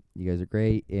 You guys are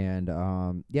great,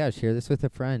 and yeah, share this with a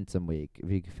friend some week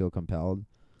if you feel compelled.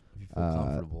 If you feel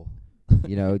comfortable.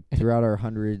 You know, throughout our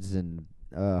hundreds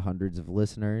of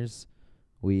listeners,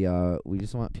 we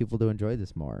just want people to enjoy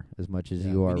this more as much as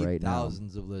you are we need right now.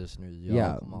 thousands of listeners. Y'all.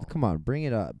 Yeah, Come on. bring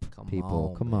it up,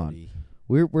 people. Come on. Buddy.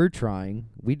 We're trying.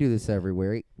 We do this every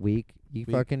week. You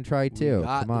We- fucking try too. We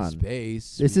got Come the on.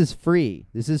 space. This is free.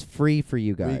 This is free for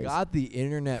you guys. We got the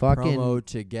internet Fucking- promo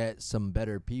to get some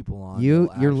better people on. You're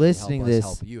that'll actually listening help this-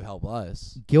 us help you help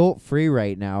us. Guilt free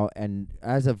right now, and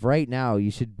as of right now,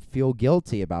 you should feel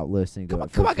guilty about listening to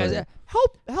it. Come for on, guys. free.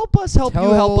 Help us help you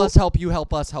help us help you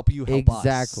help us help you help us.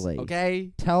 Exactly.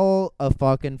 Okay? Tell a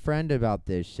fucking friend about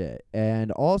this shit,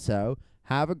 and also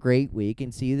have a great week,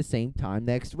 and see you the same time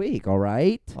next week. All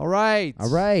right. All right. All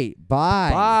right. Bye.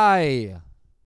 Bye.